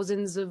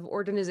thousands of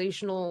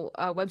organizational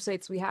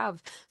websites we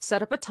have.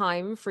 Set up a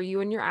time for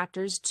you and your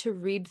actors to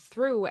read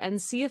through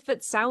and see if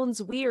it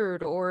sounds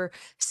weird, or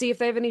see if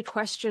they have any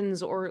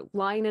questions or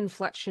line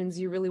inflections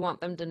you really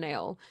want them to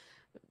nail.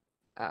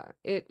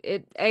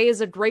 It A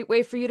is a great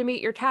way for you to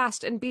meet your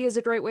cast, and B is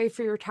a great way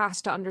for your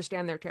cast to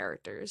understand their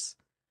characters.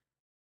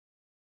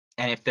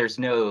 And if there's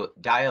no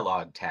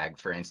dialogue tag,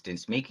 for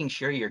instance, making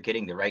sure you're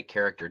getting the right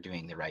character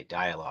doing the right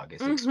dialogue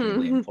is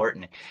extremely Mm-hmm.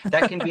 important.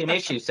 That can be an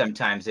issue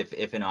sometimes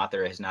if an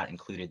author has not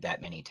included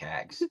that many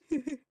tags.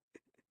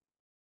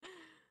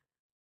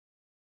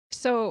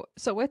 So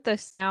with the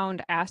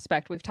sound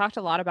aspect, we've talked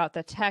a lot about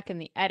the tech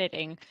and the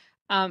editing.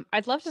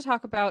 I'd love to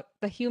talk about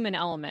the human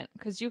element,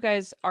 because you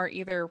guys are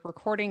either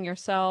recording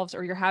yourselves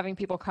or you're having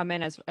people come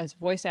in as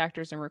voice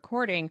actors and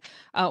recording.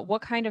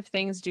 What kind of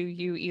things do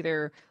you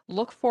either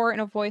look for in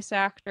a voice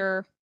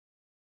actor?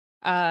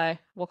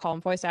 We'll call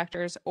them voice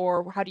actors,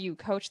 or how do you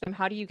coach them?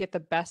 How do you get the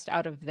best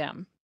out of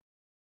them?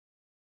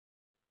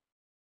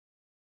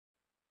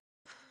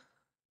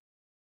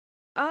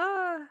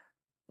 Uh,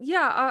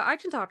 yeah, I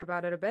can talk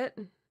about it a bit.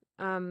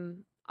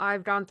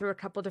 I've gone through a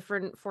couple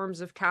different forms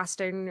of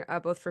casting,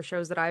 both for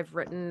shows that I've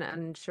written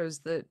and shows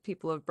that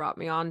people have brought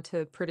me on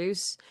to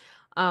produce.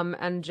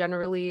 And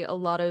generally, a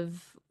lot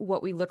of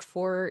what we look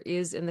for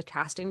is in the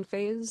casting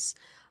phase.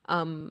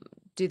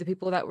 Do the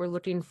people that we're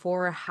looking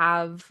for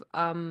have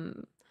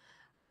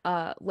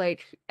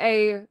like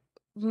a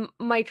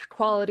mic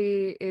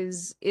quality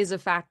is a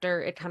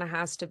factor. It kind of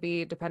has to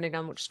be, depending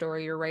on which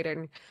story you're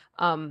writing.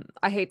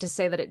 I hate to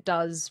say that it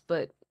does,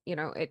 but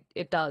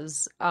it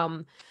does.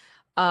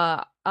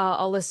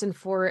 I'll listen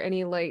for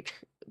any, like,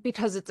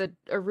 because it's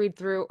a read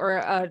through or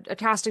a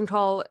casting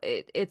call,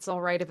 it's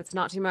all right if it's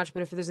not too much,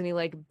 but if there's any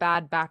like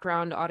bad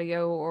background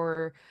audio,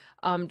 or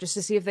just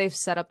to see if they've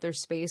set up their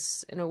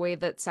space in a way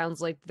that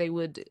sounds like they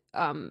would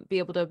be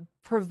able to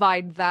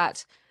provide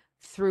that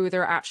through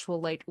their actual,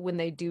 like, when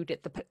they do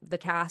get the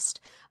cast.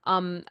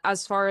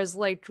 As far as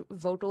like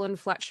vocal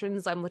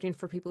inflections, I'm looking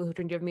for people who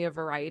can give me a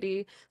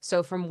variety.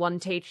 So from one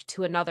take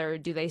to another,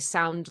 do they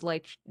sound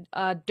like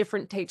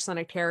different takes on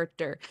a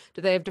character?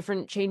 Do they have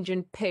different change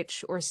in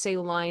pitch, or say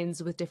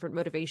lines with different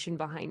motivation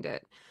behind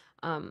it?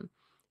 Um,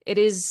 it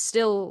is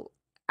still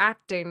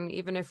acting,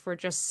 even if we're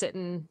just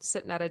sitting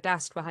at a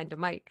desk behind a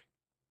mic?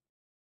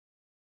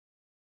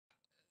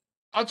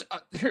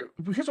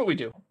 Here's what we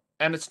do,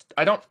 and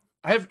I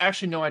have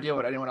actually no idea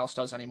what anyone else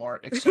does anymore,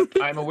 except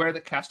I'm aware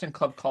that Casting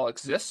Club Call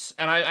exists,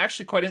 and I'm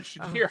actually quite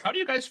interested to hear how do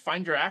you guys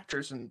find your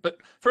actors. But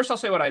first, I'll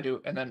say what I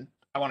do, and then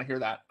I want to hear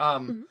that.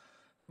 Mhm.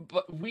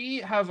 But we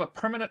have a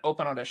permanent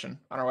open audition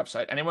on our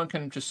website. Anyone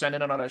can just send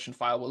in an audition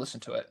file. We'll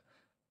listen to it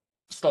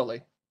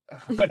slowly,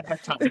 but I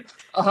have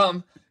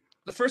time.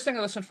 The first thing I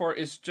listen for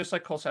is just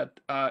like Cole said.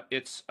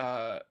 It's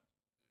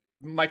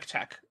mic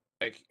tech.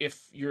 Like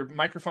if your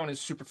microphone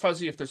is super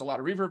fuzzy, if there's a lot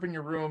of reverb in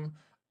your room,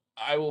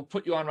 I will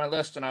put you on my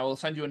list and I will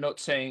send you a note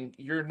saying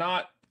you're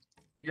not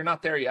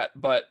there yet,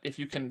 but if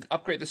you can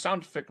upgrade the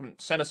sound effect,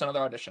 send us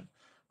another audition.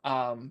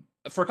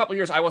 For a couple of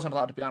years, I wasn't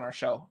allowed to be on our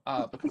show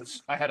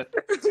because I had a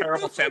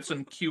terrible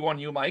Samson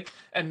Q1U mic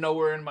and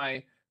nowhere in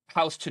my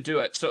house to do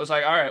it. So it was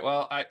like, all right,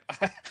 well,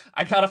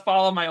 I gotta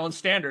follow my own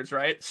standards,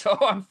 right? So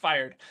I'm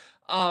fired.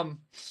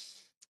 Um,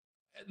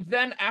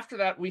 then after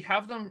that, we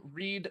have them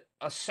read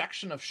a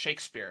section of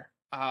Shakespeare.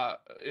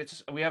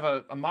 We have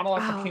a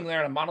monologue from King Oh, Lear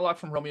and a monologue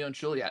from Romeo and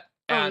Juliet,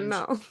 oh and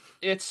no.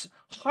 it's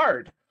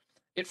hard.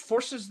 It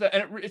forces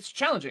it's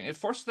challenging. It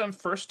forces them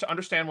first to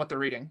understand what they're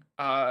reading.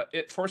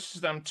 It forces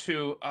them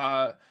to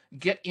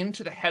get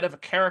into the head of a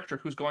character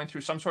who's going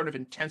through some sort of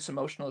intense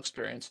emotional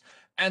experience,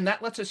 and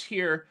that lets us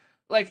hear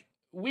like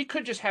we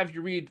could just have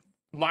you read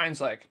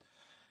lines like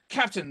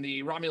Captain,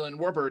 the Romulan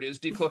warbird is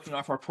decloaking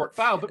off our port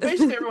bow, but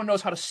basically everyone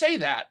knows how to say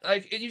that.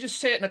 Like you just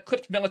say it in a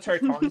clipped military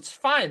tone. It's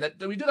fine. That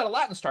we do that a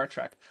lot in Star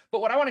Trek.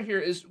 But what I want to hear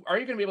is, are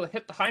you going to be able to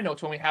hit the high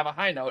notes when we have a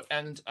high note?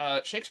 And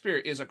Shakespeare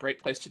is a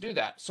great place to do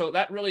that. So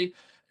that really,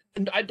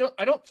 and I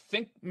don't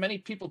think many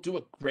people do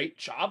a great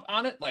job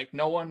on it. Like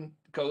no one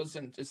goes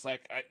and is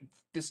like,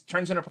 this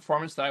turns into a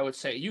performance that I would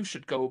say you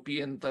should go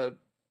be in the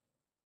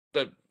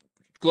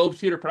Globe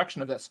Theater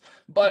production of this.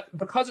 But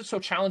because it's so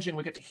challenging,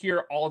 we get to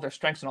hear all of their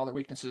strengths and all their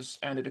weaknesses,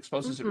 and it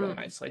exposes it really Mhm.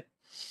 nicely.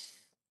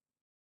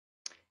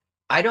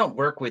 I don't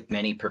work with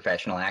many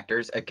professional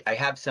actors. I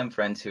have some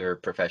friends who are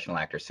professional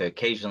actors, so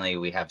occasionally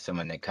we have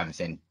someone that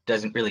comes in,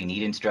 doesn't really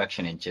need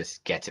instruction, and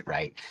just gets it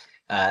right.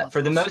 Love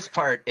For the those. most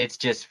part, it's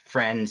just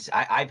friends.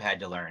 I've had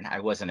to learn. I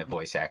wasn't a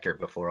voice actor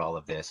before all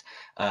of this.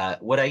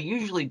 What I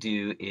usually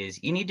do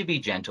is you need to be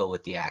gentle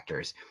with the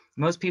actors.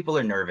 Most people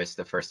are nervous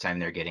the first time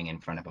they're getting in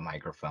front of a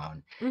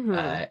microphone,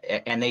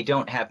 Mhm. and they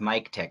don't have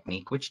mic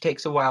technique, which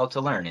takes a while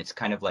to learn. It's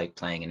kind of like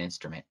playing an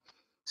instrument.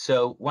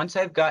 So once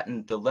I've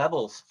gotten the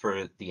levels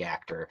for the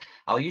actor,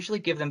 I'll usually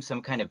give them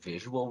some kind of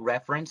visual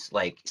reference,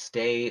 like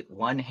stay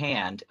one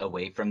hand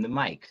away from the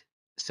mic.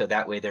 So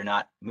that way they're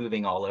not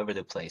moving all over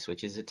the place,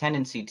 which is a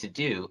tendency to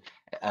do.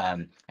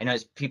 I know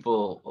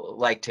people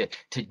like to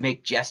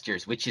make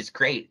gestures, which is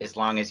great as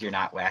long as you're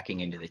not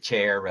whacking into the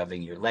chair,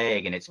 rubbing your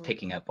leg, and it's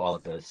picking up all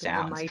of those Hitting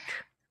the sounds. mic.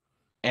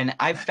 And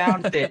I've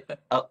found that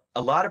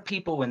a lot of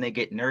people, when they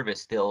get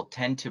nervous, they'll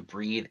tend to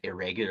breathe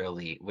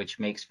irregularly, which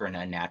makes for an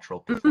unnatural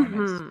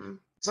performance. Mhm.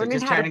 So Learning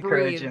just how try to to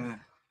encourage breathe.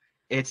 them.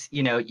 It's,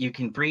 you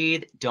can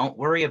breathe. Don't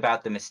worry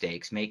about the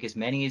mistakes. Make as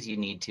many as you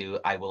need to.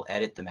 I will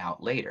edit them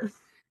out later.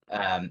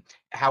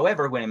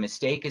 However, when a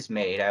mistake is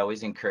made, I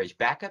always encourage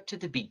back up to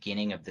the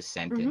beginning of the Mhm.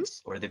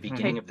 sentence or the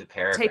beginning Take of the take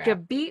a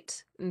paragraph.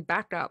 beat and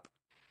back up.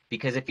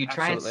 Because if you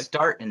try and Absolutely.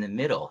 start in the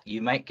middle,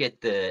 you might get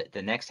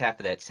the next half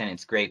of that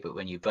sentence great, but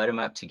when you butt them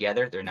up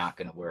together, they're not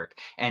going to work.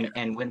 Yeah.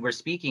 And when we're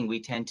speaking, we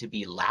tend to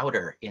be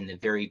louder in the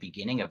very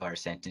beginning of our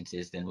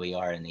sentences than we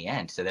are in the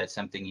end. So that's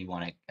something you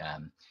want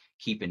to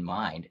keep in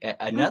mind.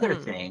 Another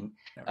Mhm. thing,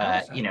 Never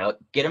noticed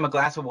that. get them a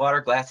glass of water,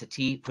 glass of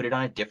tea, put it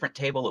on a different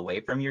table away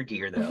from your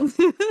gear, though.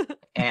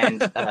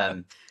 And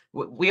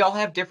we all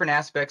have different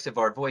aspects of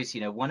our voice.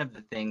 One of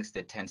the things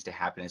that tends to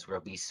happen is we'll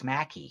be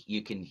smacky.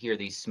 You can hear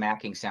these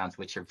smacking sounds,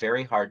 which are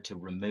very hard to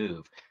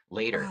remove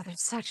later. Oh,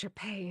 that's such a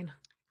pain.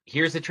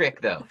 Here's the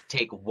trick, though.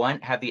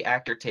 Have the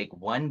actor take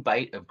one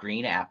bite of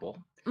green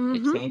apple.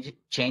 It Mhm.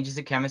 changes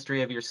the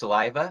chemistry of your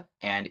saliva,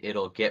 and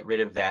it'll get rid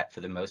of that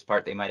for the most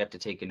part. They might have to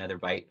take another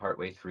bite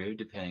partway through,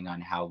 depending on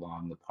how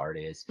long the part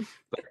is.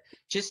 But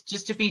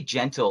just to be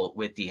gentle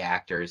with the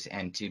actors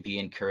and to be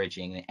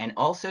encouraging, and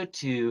also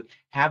to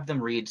have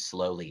them read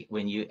slowly.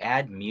 When you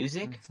add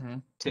music Mm-hmm.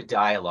 to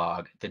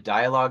dialogue, the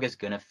dialogue is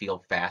going to feel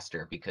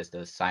faster because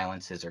those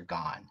silences are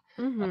gone.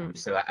 Mhm.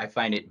 So I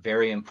find it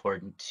very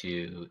important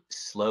to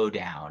slow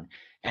down.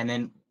 And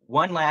then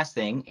one last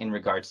thing in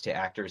regards to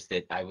actors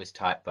that I was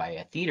taught by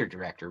a theater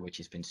director, which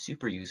has been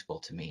super useful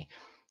to me,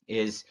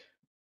 is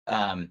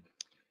um,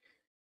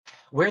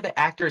 where the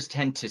actors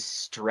tend to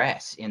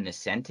stress in the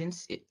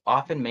sentence, it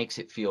often makes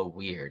it feel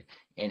weird.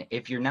 And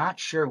if you're not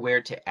sure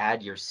where to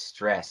add your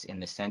stress in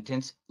the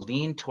sentence,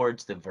 lean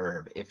towards the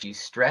verb. If you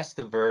stress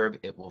the verb,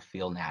 it will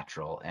feel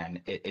natural.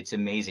 And it's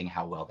amazing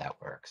how well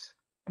that works.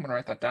 I'm gonna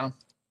write that down.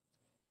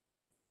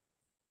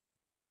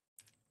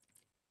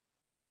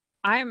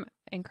 I'm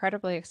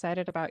incredibly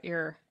excited about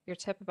your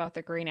tip about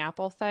the green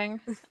apple thing,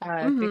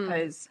 Mhm.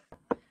 because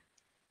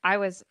I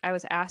was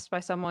asked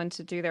by someone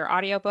to do their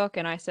audiobook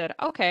and I said,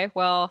 "Okay,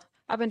 well,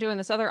 I've been doing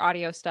this other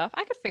audio stuff.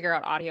 I could figure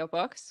out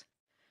audiobooks.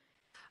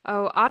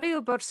 Oh,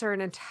 audiobooks are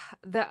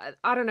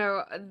I don't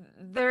know.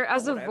 They're,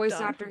 as a what I've voice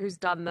done. actor who's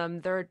done them,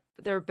 they're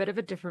a bit of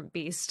a different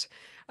beast.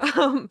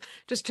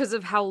 Just because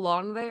of how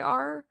long they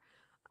are.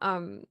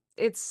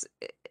 It's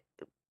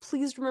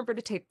please remember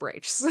to take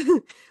breaks.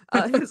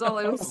 Is all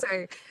I will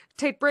say.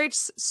 Take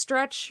breaks,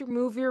 stretch,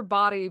 move your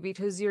body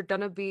because you're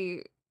gonna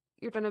be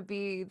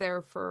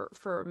there for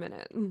a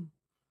minute.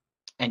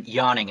 And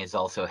yawning is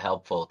also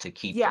helpful to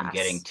keep from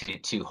getting Yes.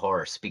 too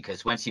hoarse,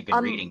 because once you've been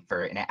Un reading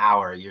for an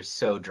hour, you're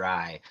so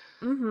dry.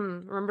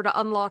 Remember to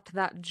unlock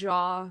that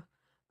jaw.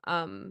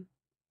 Um,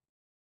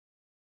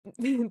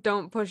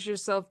 don't push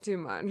yourself too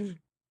much.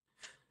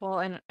 Well,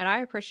 and I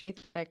appreciate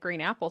that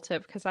green apple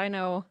tip because I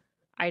know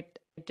I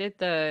did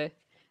the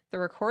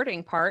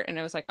recording part and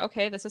it was like,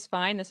 okay, this is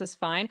fine, this is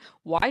fine.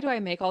 Why do I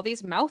make all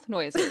these mouth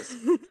noises?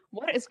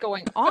 What is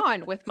going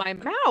on with my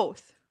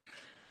mouth?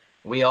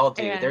 We all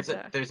do. And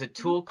There's a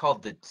tool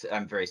called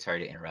I'm very sorry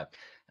to interrupt.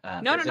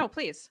 no, no, no,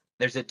 please.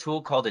 There's a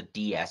tool called a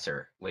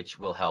de-esser, which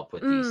will help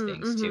with these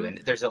things too. And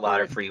there's a lot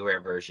Or of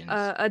freeware versions.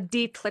 a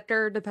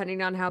declicker,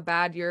 depending on how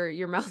bad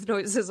your mouth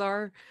noises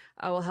are,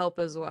 will help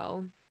as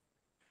well.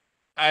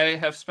 I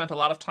have spent a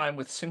lot of time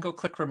with single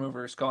click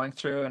removers going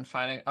through and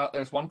finding, oh,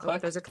 there's one Oh,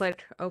 click. there's a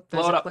click. Oh,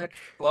 Blow there's it a up. click.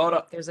 Blow it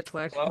up. There's a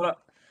click. Blow it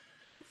up.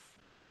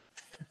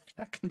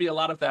 That can be a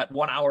lot of that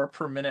 1 hour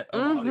per minute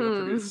of audio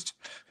produced.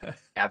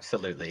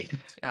 Absolutely.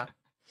 Yeah.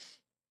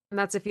 And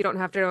that's if you don't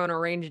have to go and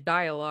arrange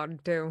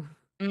dialogue too.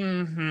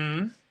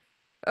 Mm-hmm.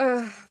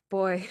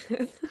 Boy.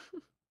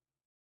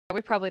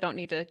 We probably don't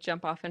need to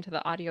jump off into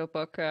the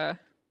audiobook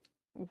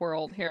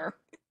world here.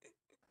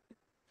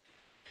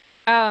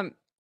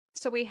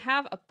 So we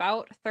have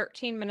about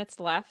 13 minutes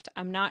left.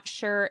 I'm not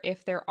sure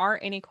if there are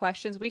any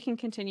questions. We can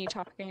continue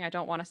talking. I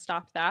don't want to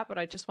stop that, but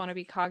I just want to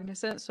be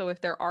cognizant. So if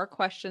there are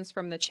questions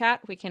from the chat,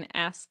 we can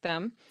ask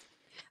them.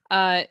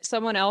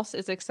 Someone else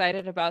is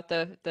excited about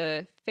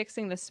the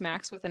fixing the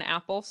smacks with an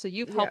apple. So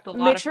you've helped a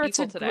lot Make of sure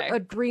people it's today. a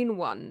green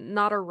one,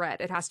 not a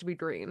red. It has to be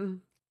green.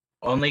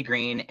 Only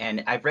green,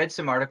 and I've read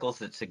some articles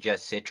that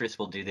suggest citrus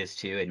will do this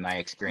too. In my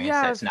experience,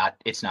 Yeah,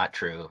 it's not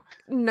true.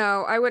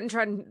 no, I went and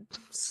tried and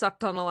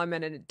sucked on a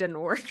lemon and it didn't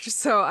work,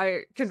 so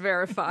I can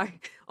verify.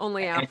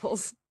 Only And,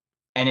 apples.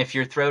 and if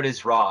your throat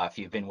is raw, if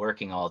you've been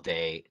working all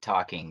day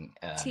talking,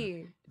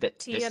 Tea. the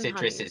Tea and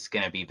citrus honey. is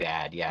going to be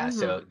bad. Yeah,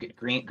 so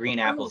green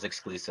apples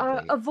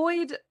exclusively.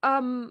 Avoid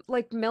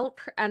like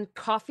milk and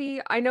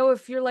coffee. I know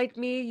if you're like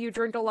me, you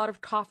drink a lot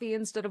of coffee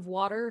instead of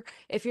water.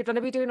 If you're going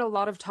to be doing a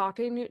lot of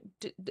talking,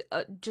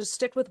 just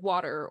stick with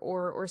water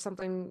or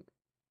something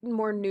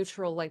more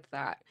neutral like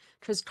that.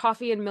 Because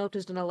coffee and milk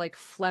is going to like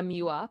phlegm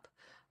you up,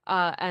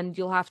 and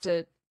you'll have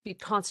to be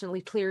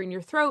constantly clearing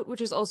your throat, which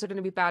is also going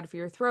to be bad for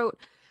your throat.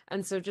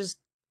 And so just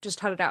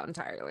cut it out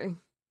entirely.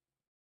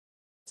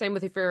 Same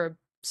with if you're a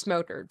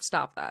smoker,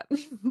 stop that.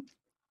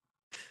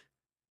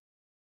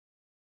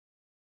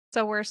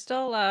 So we're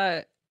still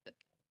gonna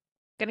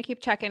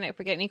keep checking if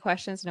we get any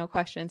questions. No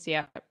questions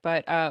yet,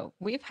 but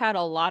we've had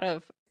a lot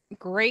of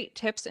great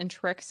tips and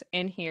tricks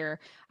in here.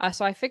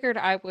 So I figured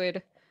I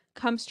would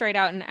come straight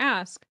out and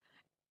ask,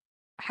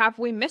 have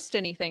we missed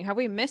anything? Have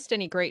we missed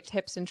any great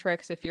tips and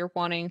tricks if you're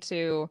wanting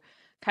to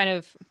kind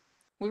of,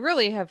 we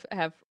really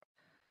have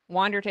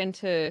wandered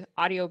into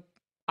audio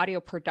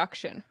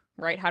production,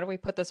 right? How do we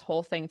put this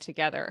whole thing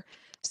together?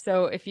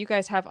 So if you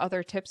guys have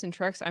other tips and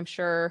tricks, I'm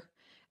sure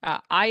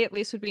I at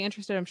least would be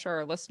interested. I'm sure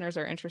our listeners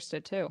are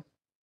interested too.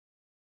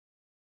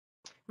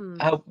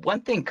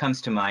 One thing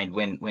comes to mind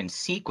when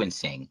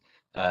sequencing,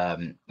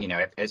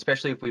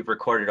 especially if we've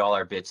recorded all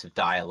our bits of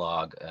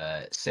dialogue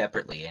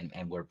separately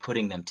and we're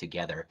putting them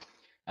together.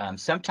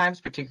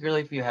 Sometimes,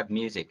 particularly if you have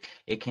music,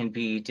 it can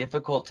be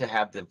difficult to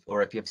have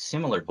or if you have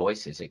similar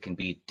voices, it can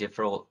be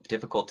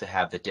difficult to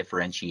have the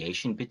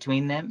differentiation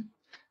between them.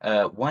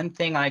 One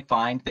thing I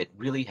find that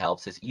really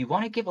helps is you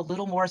want to give a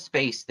little more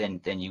space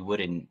than you would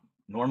in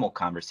normal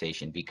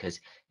conversation, because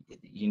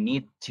you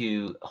need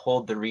to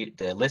hold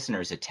the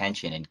listener's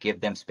attention and give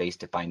them space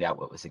to find out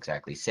what was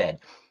exactly said.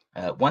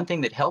 One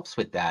thing that helps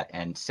with that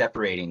and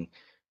separating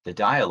the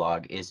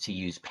dialogue is to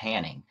use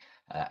panning.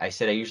 I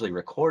said I usually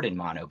record in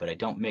mono, but I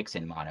don't mix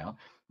in mono.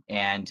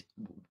 And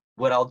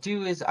what I'll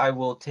do is I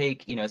will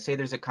take, say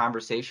there's a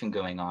conversation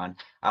going on,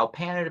 I'll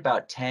pan it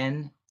about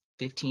 10,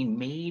 15,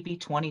 maybe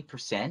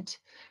 20%.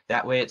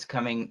 That way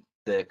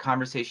the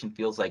conversation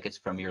feels like it's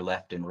from your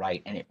left and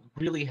right, and it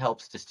really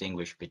helps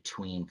distinguish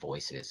between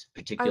voices, I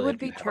particularly would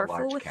if you be have a careful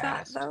large with that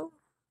cast.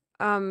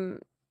 though.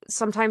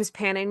 Sometimes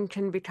panning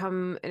can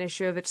become an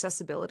issue of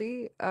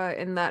accessibility,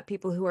 in that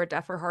people who are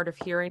deaf or hard of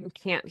hearing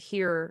can't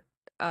hear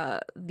A,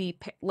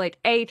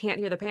 can't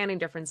hear the panning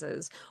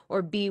differences,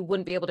 or B,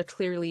 wouldn't be able to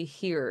clearly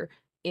hear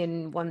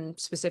in one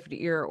specific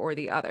ear or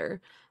the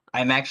other.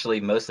 I'm actually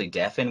mostly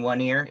deaf in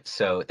one ear,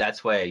 so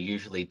that's why I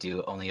usually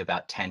do only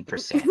about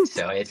 10%.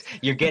 So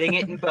you're getting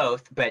it in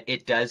both, but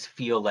it does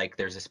feel like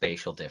there's a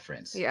spatial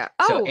difference. Yeah.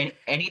 So Oh,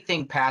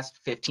 anything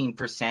past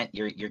 15%,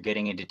 you're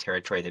getting into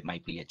territory that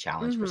might be a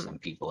challenge for some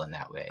people in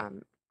that way.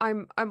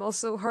 I'm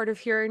also hard of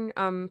hearing,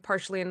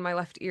 partially in my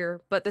left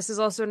ear, but this is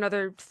also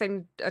another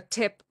thing, a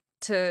tip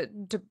to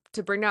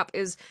bring up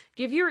is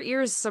give your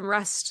ears some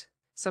rest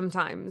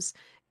sometimes.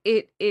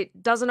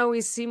 It doesn't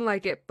always seem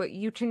like it, but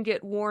you can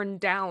get worn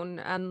down,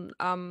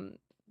 and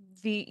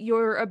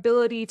your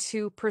ability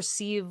to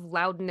perceive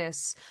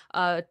loudness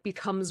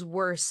becomes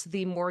worse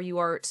the more you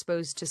are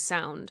exposed to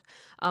sound,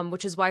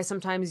 which is why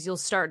sometimes you'll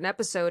start an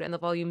episode and the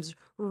volume's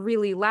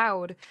really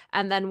loud,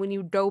 and then when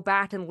you go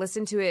back and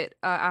listen to it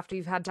after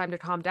you've had time to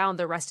calm down,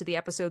 the rest of the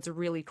episode's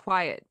really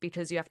quiet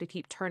because you have to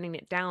keep turning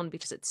it down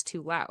because it's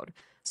too loud.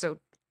 So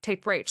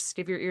take breaks,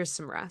 give your ears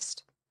some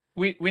rest.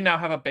 We now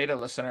have a beta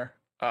listener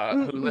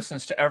who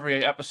listens to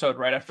every episode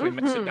right after we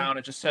mix it down.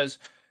 It just says,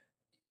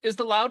 "Is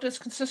the loudness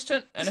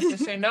consistent?" And if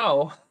they say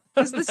no,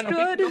 Is this then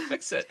good? we can go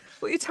fix it.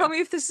 Will you tell me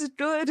if this is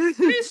good?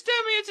 Please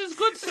tell me it's as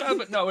good, sir.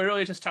 But no, we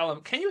really just tell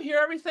them, "Can you hear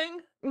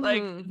everything?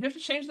 Like, you have to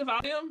change the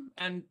volume."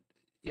 And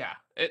yeah,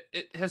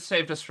 it has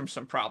saved us from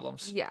some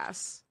problems.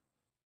 Yes.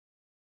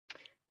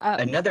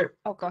 Another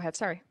Oh, go ahead.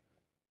 Sorry.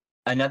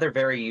 Another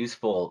very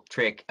useful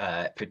trick,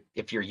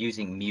 if you're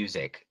using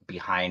music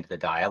behind the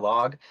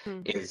dialogue,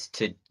 is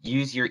to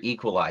use your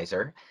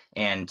equalizer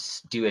and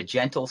do a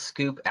gentle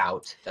scoop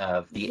out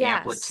of the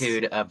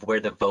amplitude of where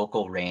the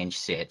vocal range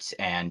sits.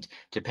 And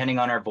depending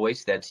on our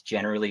voice, that's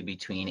generally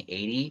between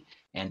 80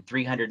 and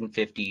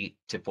 350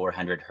 to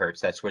 400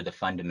 hertz. That's where the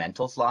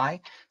fundamentals lie.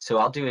 So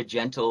I'll do a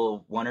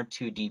gentle 1 or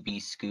 2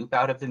 dB scoop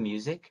out of the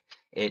music.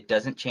 It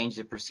doesn't change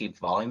the perceived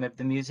volume of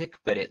the music,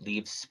 but it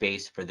leaves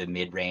space for the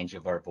mid-range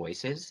of our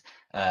voices.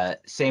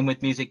 Same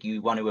with music,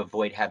 you want to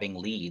avoid having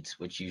leads,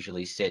 which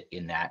usually sit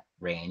in that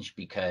range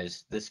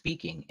because the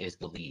speaking is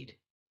the lead.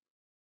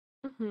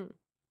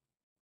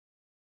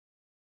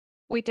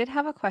 We did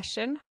have a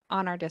question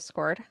on our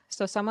Discord.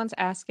 So someone's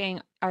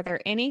asking, are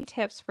there any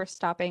tips for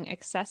stopping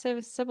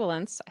excessive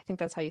sibilance? I think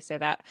that's how you say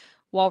that,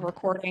 while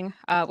recording,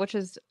 which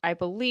is, I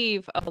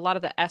believe, a lot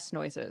of the S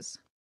noises.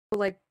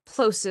 Like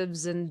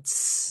plosives and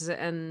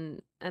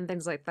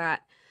things like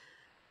that.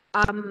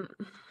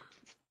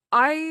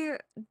 I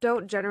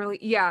don't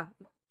generally,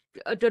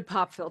 a good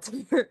pop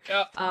filter.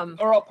 Yeah,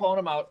 or I'll pulling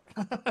them out.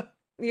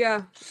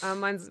 Yeah,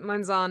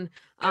 mine's on.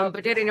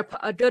 But getting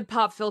a good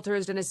pop filter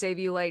is gonna save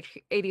you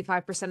like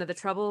 85% of the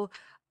trouble.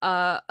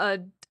 A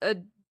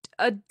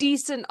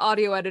decent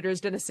audio editor is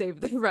gonna save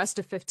the rest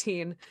of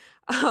 15.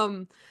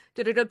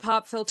 Get a good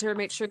pop filter.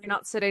 Make sure you're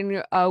not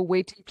sitting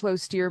way too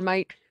close to your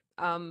mic.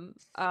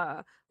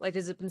 Like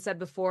has it been said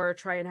before,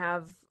 try and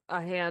have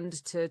a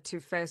hand to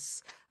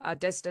face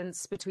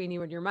distance between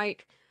you and your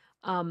mic.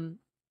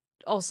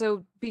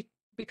 Also be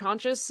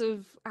conscious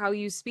of how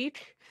you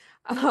speak.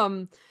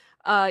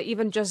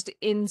 Even just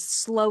in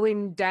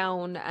slowing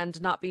down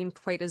and not being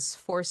quite as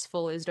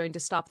forceful is going to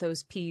stop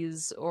those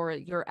P's or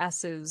your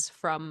S's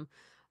from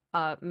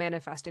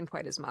manifesting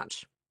quite as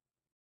much.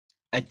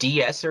 A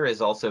de-esser is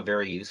also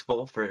very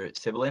useful for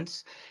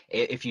sibilance.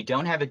 If you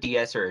don't have a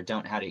de-esser or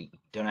don't know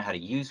how to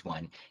use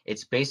one,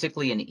 it's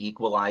basically an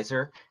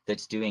equalizer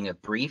that's doing a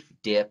brief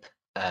dip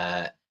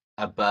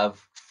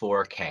above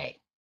 4K.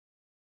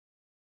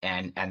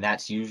 And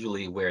that's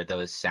usually where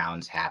those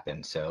sounds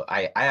happen. So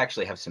I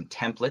actually have some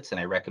templates, and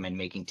I recommend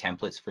making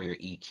templates for your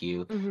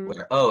EQ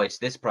where, oh, it's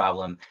this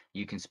problem.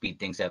 You can speed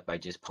things up by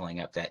just pulling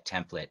up that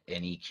template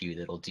in EQ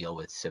that'll deal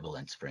with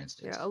sibilance, for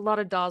instance. Yeah, a lot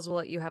of DAWs will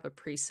let you have a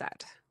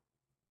preset.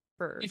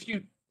 If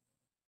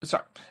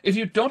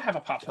you don't have a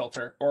pop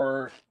filter,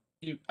 or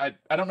I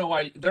don't know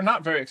why, they're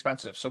not very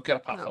expensive, so get a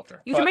pop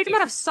filter. You can make them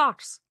out of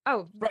socks.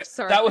 Oh, right.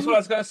 Sorry. That was what I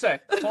was gonna say.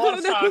 Pull out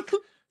a sock,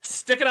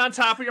 stick it on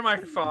top of your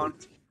microphone,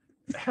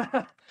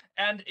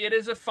 and it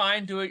is a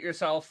fine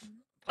do-it-yourself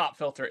pop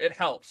filter. It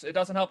helps. It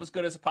doesn't help as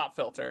good as a pop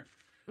filter,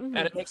 and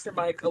it makes your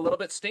mic a little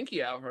bit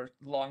stinky over a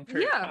long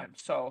period of time.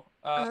 So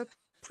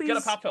please get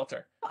a pop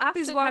filter.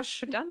 Please watch.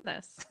 Have done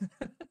this.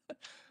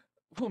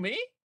 Who, me?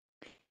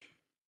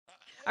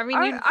 I mean,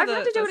 I've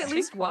had to do it at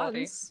least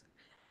once.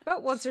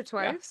 About once or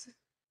twice.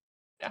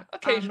 Yeah,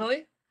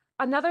 occasionally.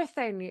 Another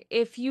thing,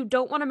 if you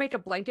don't want to make a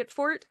blanket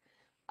fort,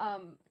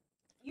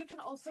 you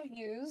can also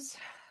use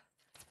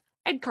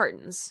egg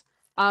cartons.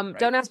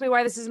 Don't ask me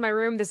why this is in my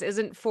room. This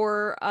isn't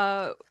for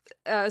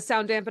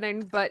sound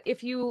dampening, but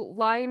if you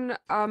line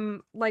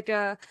like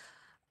a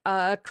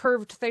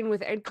curved thing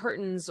with egg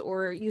cartons,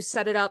 or you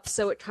set it up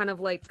so it kind of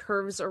like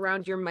curves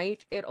around your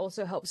mic, it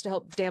also helps to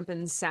help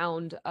dampen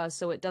sound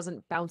so it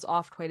doesn't bounce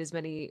off quite as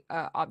many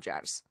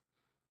objects.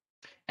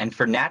 And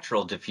for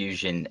natural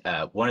diffusion,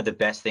 one of the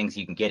best things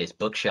you can get is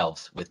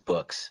bookshelves with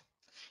books.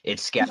 It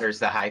scatters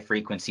the high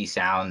frequency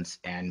sounds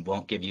and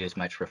won't give you as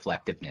much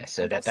reflectiveness.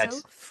 So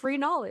that's free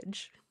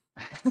knowledge.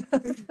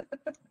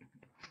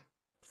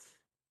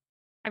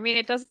 I mean,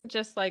 it doesn't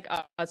just like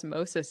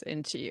osmosis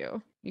into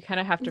you. You kind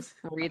of have to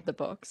read the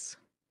books.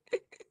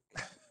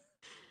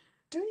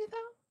 Do you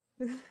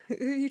though?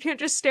 You can't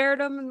just stare at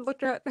them and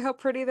look at how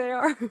pretty they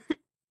are. If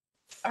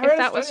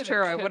that was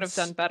true, I would have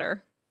done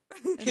better.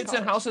 Kids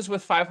in houses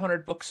with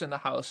 500 books in the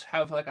house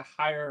have like a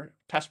higher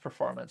test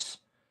performance.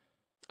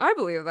 I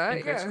believe that.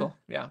 in grade Yeah. school.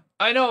 Yeah,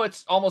 I know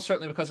it's almost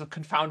certainly because of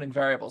confounding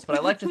variables, but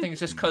I like to think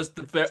it's just because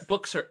the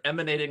books are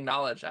emanating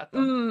knowledge at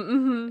them.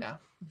 Mm-hmm. Yeah,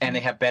 And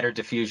they have better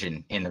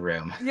diffusion in the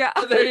room. Yeah.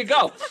 there you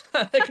go.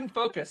 They can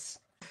focus.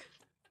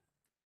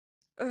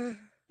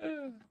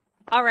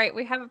 All right,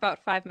 we have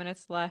about 5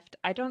 minutes left.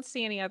 I don't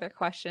see any other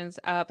questions,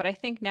 but I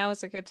think now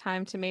is a good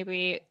time to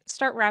maybe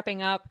start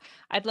wrapping up.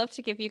 I'd love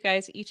to give you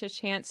guys each a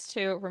chance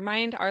to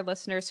remind our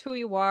listeners who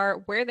you are,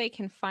 where they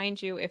can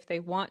find you if they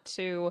want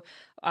to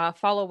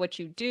follow what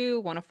you do,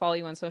 want to follow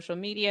you on social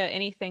media,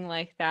 anything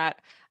like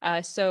that.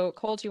 So,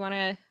 Cole, do you want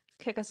to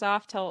kick us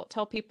off?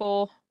 Tell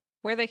people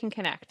where they can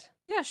connect.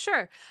 Yeah,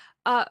 sure.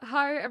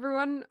 Hi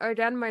everyone.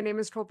 Again, my name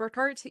is Cole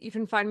Burkhart. You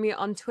can find me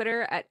on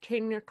Twitter at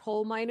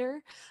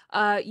KaneColeMiner.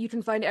 You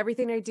can find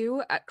everything I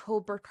do at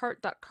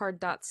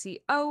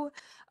coleburkhart.card.co.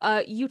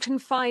 You can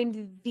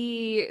find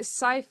the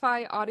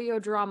sci-fi audio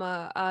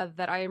drama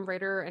that I am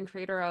writer and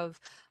creator of,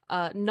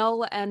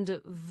 Null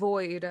and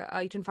Void.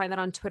 You can find that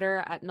on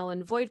Twitter at Null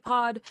and Void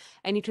Pod,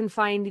 and you can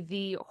find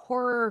the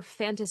horror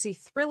fantasy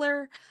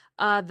thriller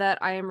that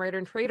I am writer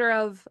and creator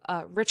of,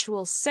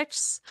 Ritual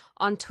 6,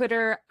 on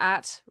Twitter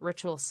at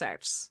Ritual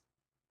 6.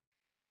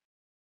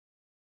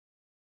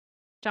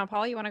 John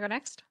Paul, you want to go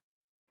next?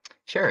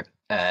 Sure.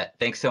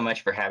 Thanks so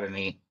much for having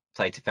me.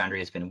 Flight to Foundry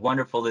has been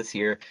wonderful this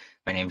year.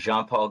 My name is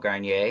Jean-Paul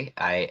Garnier.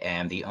 I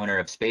am the owner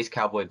of Space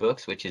Cowboy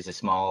Books, which is a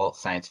small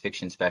science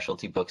fiction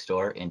specialty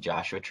bookstore in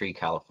Joshua Tree,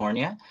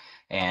 California.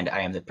 And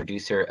I am the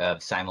producer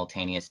of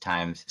Simultaneous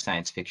Times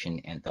Science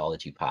Fiction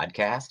Anthology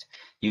podcast.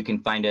 You can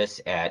find us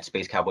at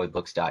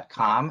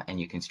spacecowboybooks.com, and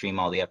you can stream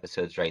all the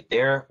episodes right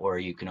there, or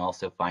you can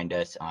also find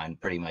us on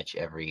pretty much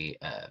every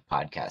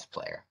podcast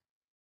player.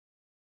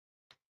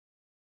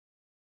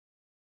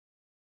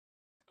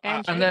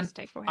 And And then James,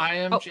 take away. I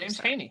am Oh, James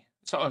sorry. Haney.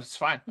 So it's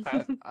fine.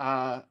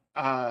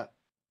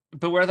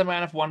 Beware the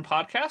Man of One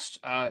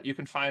podcast. You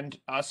can find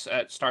us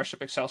at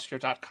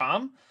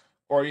starshipexcelsior.com,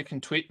 or you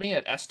can tweet me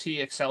at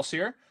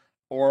stexcelsior,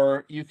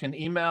 or you can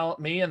email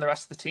me and the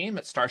rest of the team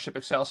at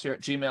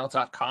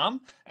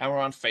starshipexcelsior@gmail.com. And we're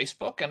on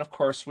Facebook. And of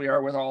course, we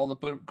are with all the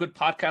good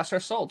podcasts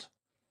are sold.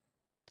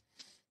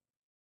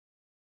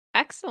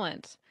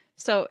 Excellent.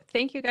 So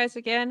thank you guys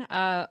again.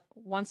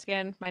 Once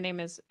again, my name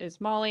is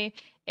Molly,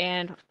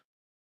 and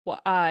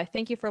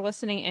thank you for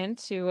listening in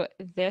to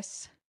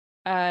this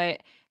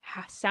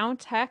sound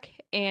tech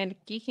and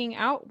geeking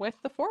out with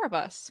the four of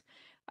us.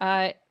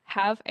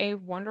 Have a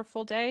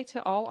wonderful day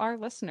to all our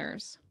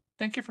listeners.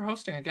 Thank you for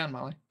hosting again,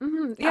 Molly.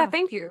 Yeah, Oh,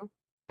 thank you.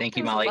 Thank It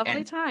you, was Molly. a lovely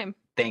And time.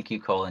 thank you,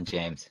 Cole and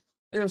James.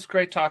 It was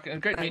great talking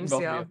and great meeting Thanks,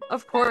 both yeah. of you.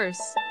 Of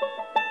course.